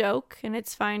fine to joke and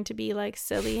it's fine to be like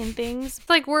silly and things. It's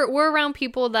like we're around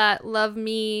people that love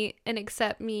me and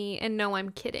accept me and know I'm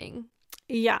kidding.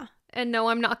 Yeah. And no,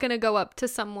 I'm not going to go up to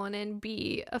someone and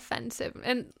be offensive.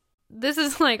 And this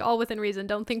is like all within reason.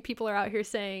 Don't think people are out here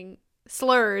saying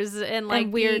slurs and like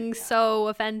And weird. being so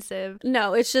offensive.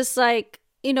 No, it's just like,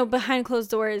 you know, behind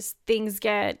closed doors, things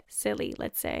get silly,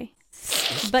 let's say.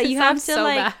 But you have to so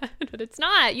like, bad, but it's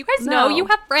not. You guys know you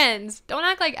have friends. Don't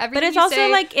act like everything. but it's you also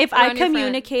say like if I around your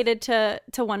communicated to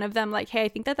one of them, like, hey, I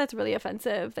think that's really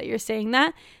offensive that you're saying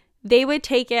that, they would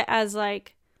take it as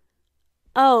like,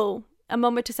 oh, a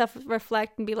moment to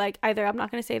self-reflect and be like, either I'm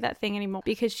not going to say that thing anymore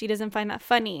because she doesn't find that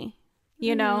funny,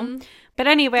 you know. But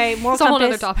anyway, moral it's a whole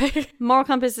compass. other topic. Moral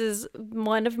compass is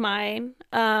one of mine.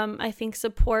 I think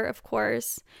support, of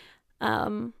course.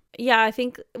 Yeah, I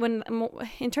think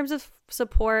in terms of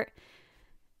support,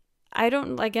 I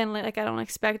don't I don't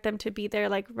expect them to be there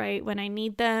like right when I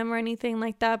need them or anything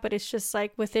like that, but it's just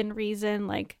like within reason,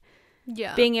 like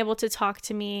being able to talk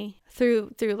to me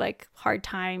through like hard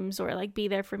times or like be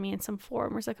there for me in some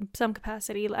form or some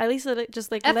capacity, at least just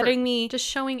like effort. letting me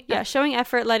showing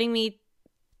effort, letting me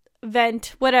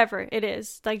vent, whatever it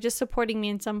is, like just supporting me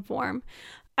in some form.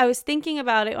 I was thinking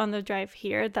about it on the drive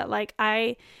here that like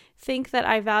I think that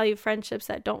I value friendships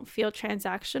that don't feel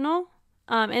transactional.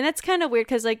 And that's kind of weird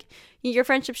because like your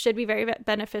friendship should be very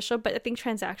beneficial, but I think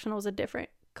transactional is a different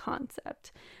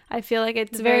concept. I feel like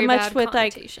it's very much with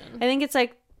like, I think it's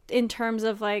like in terms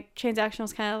of like transactional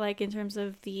is kind of like in terms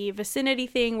of the vicinity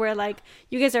thing where like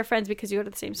you guys are friends because you go to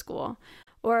the same school,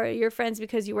 or you're friends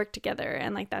because you work together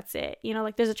and like that's it, you know,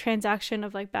 like there's a transaction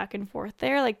of like back and forth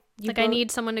there, like I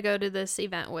need someone to go to this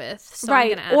event with, so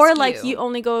right? I'm gonna ask or like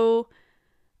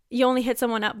you only hit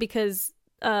someone up because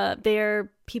they're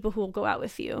people who will go out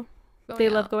with you. They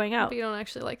love going out, but you don't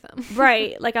actually like them.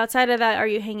 Right. Like outside of that, are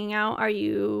you hanging out? Are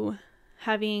you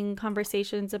having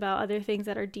conversations about other things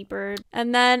that are deeper?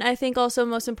 And then I think also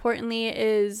most importantly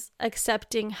is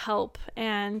accepting help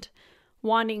and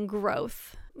wanting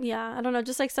growth. Yeah, I don't know,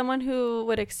 just like someone who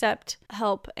would accept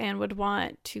help and would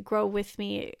want to grow with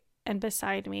me and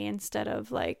beside me instead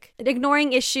of like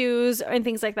ignoring issues and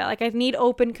things like that. Like I need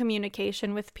open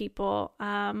communication with people.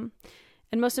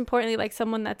 And most importantly, like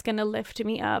someone that's going to lift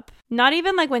me up. Not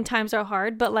even like when times are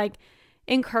hard, but like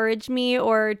encourage me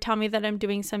or tell me that I'm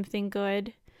doing something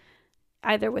good,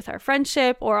 either with our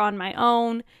friendship or on my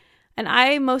own. And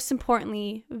I most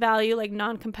importantly value like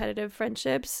non-competitive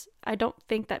friendships. I don't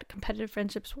think that competitive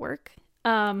friendships work.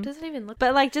 What does it even look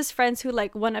but like just friends who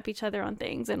like one up each other on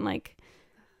things and like,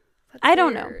 I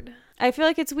don't know. I feel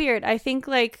like it's weird. I think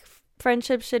like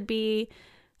friendships should be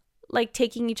like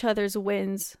taking each other's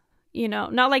wins, you know,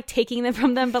 not like taking them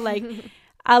from them, but like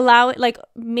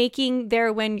making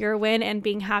their win your win and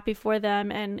being happy for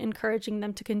them and encouraging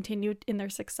them to continue in their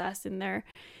success in their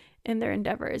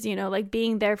endeavors, you know, like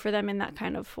being there for them in that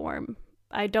kind of form.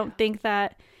 I don't think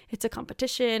that it's a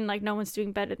competition, like no one's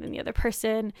doing better than the other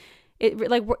person. It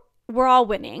like we're all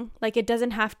winning. Like it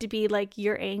doesn't have to be like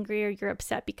you're angry or you're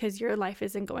upset because your life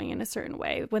isn't going in a certain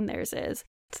way when theirs is.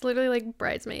 It's literally like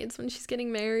Bridesmaids when she's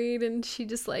getting married and she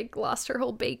just like lost her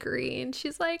whole bakery and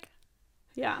she's like,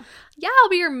 yeah, I'll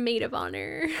be your maid of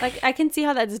honor. Like I can see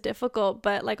how that's difficult,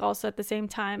 but like also at the same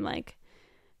time, like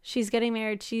she's getting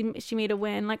married, she made a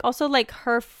win. Like also like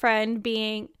her friend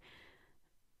being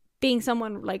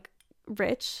someone like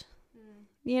rich,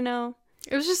 you know.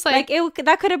 It was just like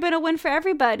that could have been a win for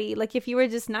everybody. Like if you were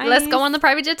just nice. Let's go on the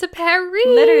private jet to Paris.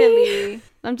 Literally.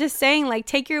 I'm just saying, like,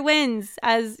 take your wins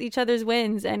as each other's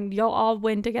wins and you'll all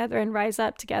win together and rise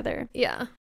up together. Yeah.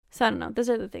 So I don't know.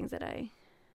 Those are the things that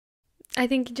I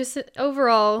think just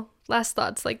overall, last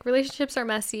thoughts, like relationships are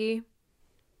messy.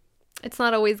 It's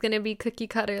not always going to be cookie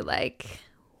cutter, like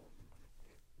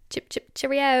chip, chip,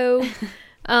 cheerio.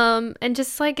 And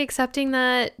just like accepting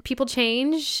that people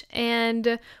change,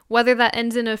 and whether that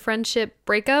ends in a friendship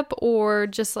breakup or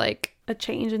just like a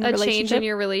change in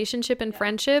your relationship and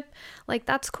friendship, like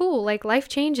that's cool. Like life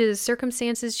changes,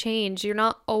 circumstances change. You're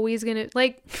not always gonna,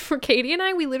 like for Katie and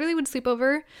I, we literally would sleep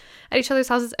over at each other's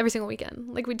houses every single weekend.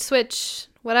 Like we'd switch,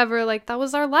 whatever, like that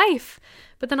was our life.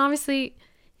 But then obviously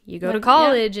you go to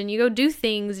college and you go do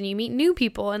things and you meet new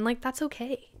people, and like that's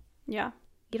okay. Yeah.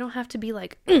 You don't have to be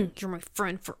like, you're my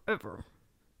friend forever.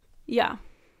 Yeah.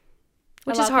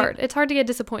 Which is hard. It's hard to get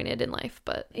disappointed in life,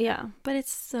 but... Yeah, but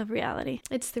it's a reality.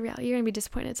 It's the reality. You're going to be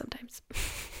disappointed sometimes.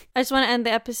 I just want to end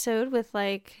the episode with,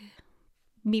 like,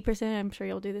 me personally, I'm sure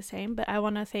you'll do the same, but I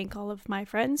want to thank all of my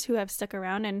friends who have stuck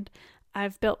around, and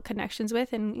I've built connections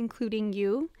with, and including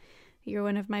you. You're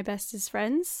one of my bestest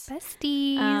friends.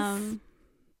 Besties.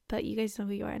 But you guys know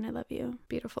who you are, and I love you.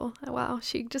 Beautiful. Oh, wow.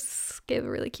 She just gave a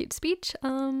really cute speech.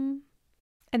 And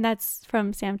that's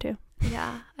from Sam too.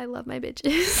 Yeah, I love my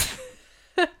bitches.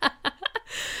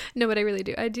 No, but I really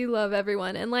do. I do love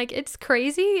everyone. And like, it's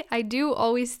crazy. I do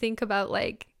always think about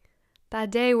like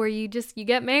that day where you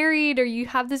get married, or you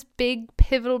have this big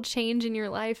pivotal change in your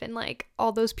life, and like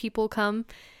all those people come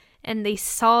and they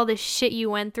saw the shit you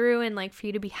went through, and like for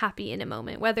you to be happy in a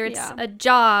moment, whether it's a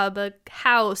job, a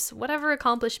house, whatever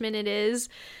accomplishment it is.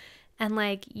 And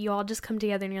like you all just come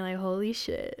together and you're like, holy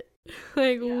shit.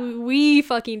 Like we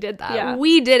fucking did that. Yeah.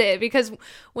 We did it. Because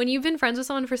when you've been friends with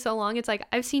someone for so long, it's like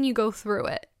I've seen you go through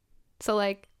it. So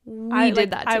like we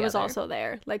did that together. I was also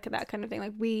there, like that kind of thing.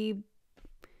 Like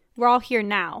we're all here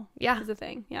now. Yeah, is the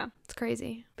thing. Yeah, it's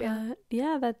crazy. But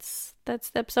yeah, that's the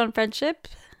episode on friendships.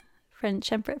 We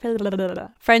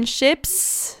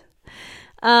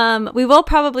will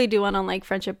probably do one on like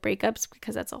friendship breakups,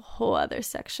 because that's a whole other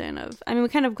section of. I mean, we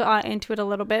kind of got into it a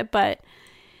little bit, but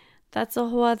that's a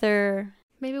whole other.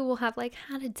 Maybe we'll have like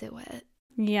how to do it.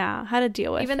 Yeah, how to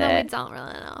deal with it. Even though we don't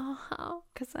really know how.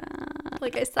 Because,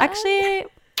 like I said. Actually,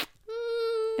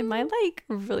 am I like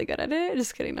really good at it?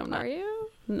 Just kidding, I'm not. Are you?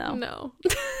 No.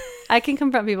 I can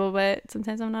confront people, but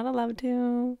sometimes I'm not allowed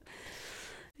to.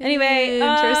 Anyway,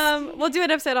 we'll do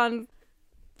an episode on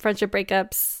friendship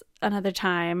breakups another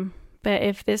time. But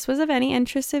if this was of any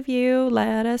interest of you,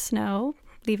 let us know.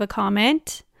 Leave a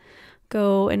comment.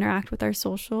 Go interact with our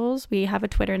socials. We have a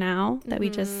Twitter now that we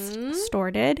just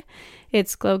started.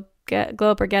 It's Glow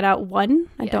Up or Get Out 1.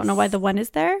 I don't know why the 1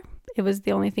 is there. It was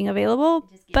the only thing available,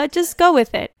 but just go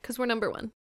with it. Because we're number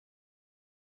 1.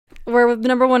 We're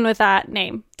number 1 with that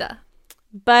name. Duh.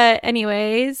 But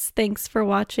anyways, thanks for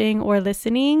watching or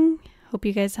listening. Hope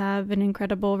you guys have an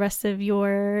incredible rest of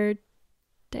your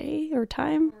day or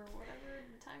time. Or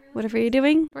whatever you're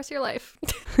doing. The rest of your life.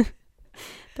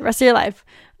 The rest of your life.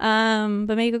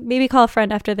 But maybe call a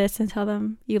friend after this and tell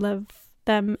them you love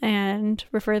them and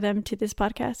refer them to this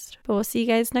podcast. But we'll see you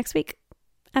guys next week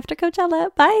after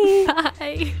Coachella. Bye.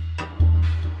 Bye.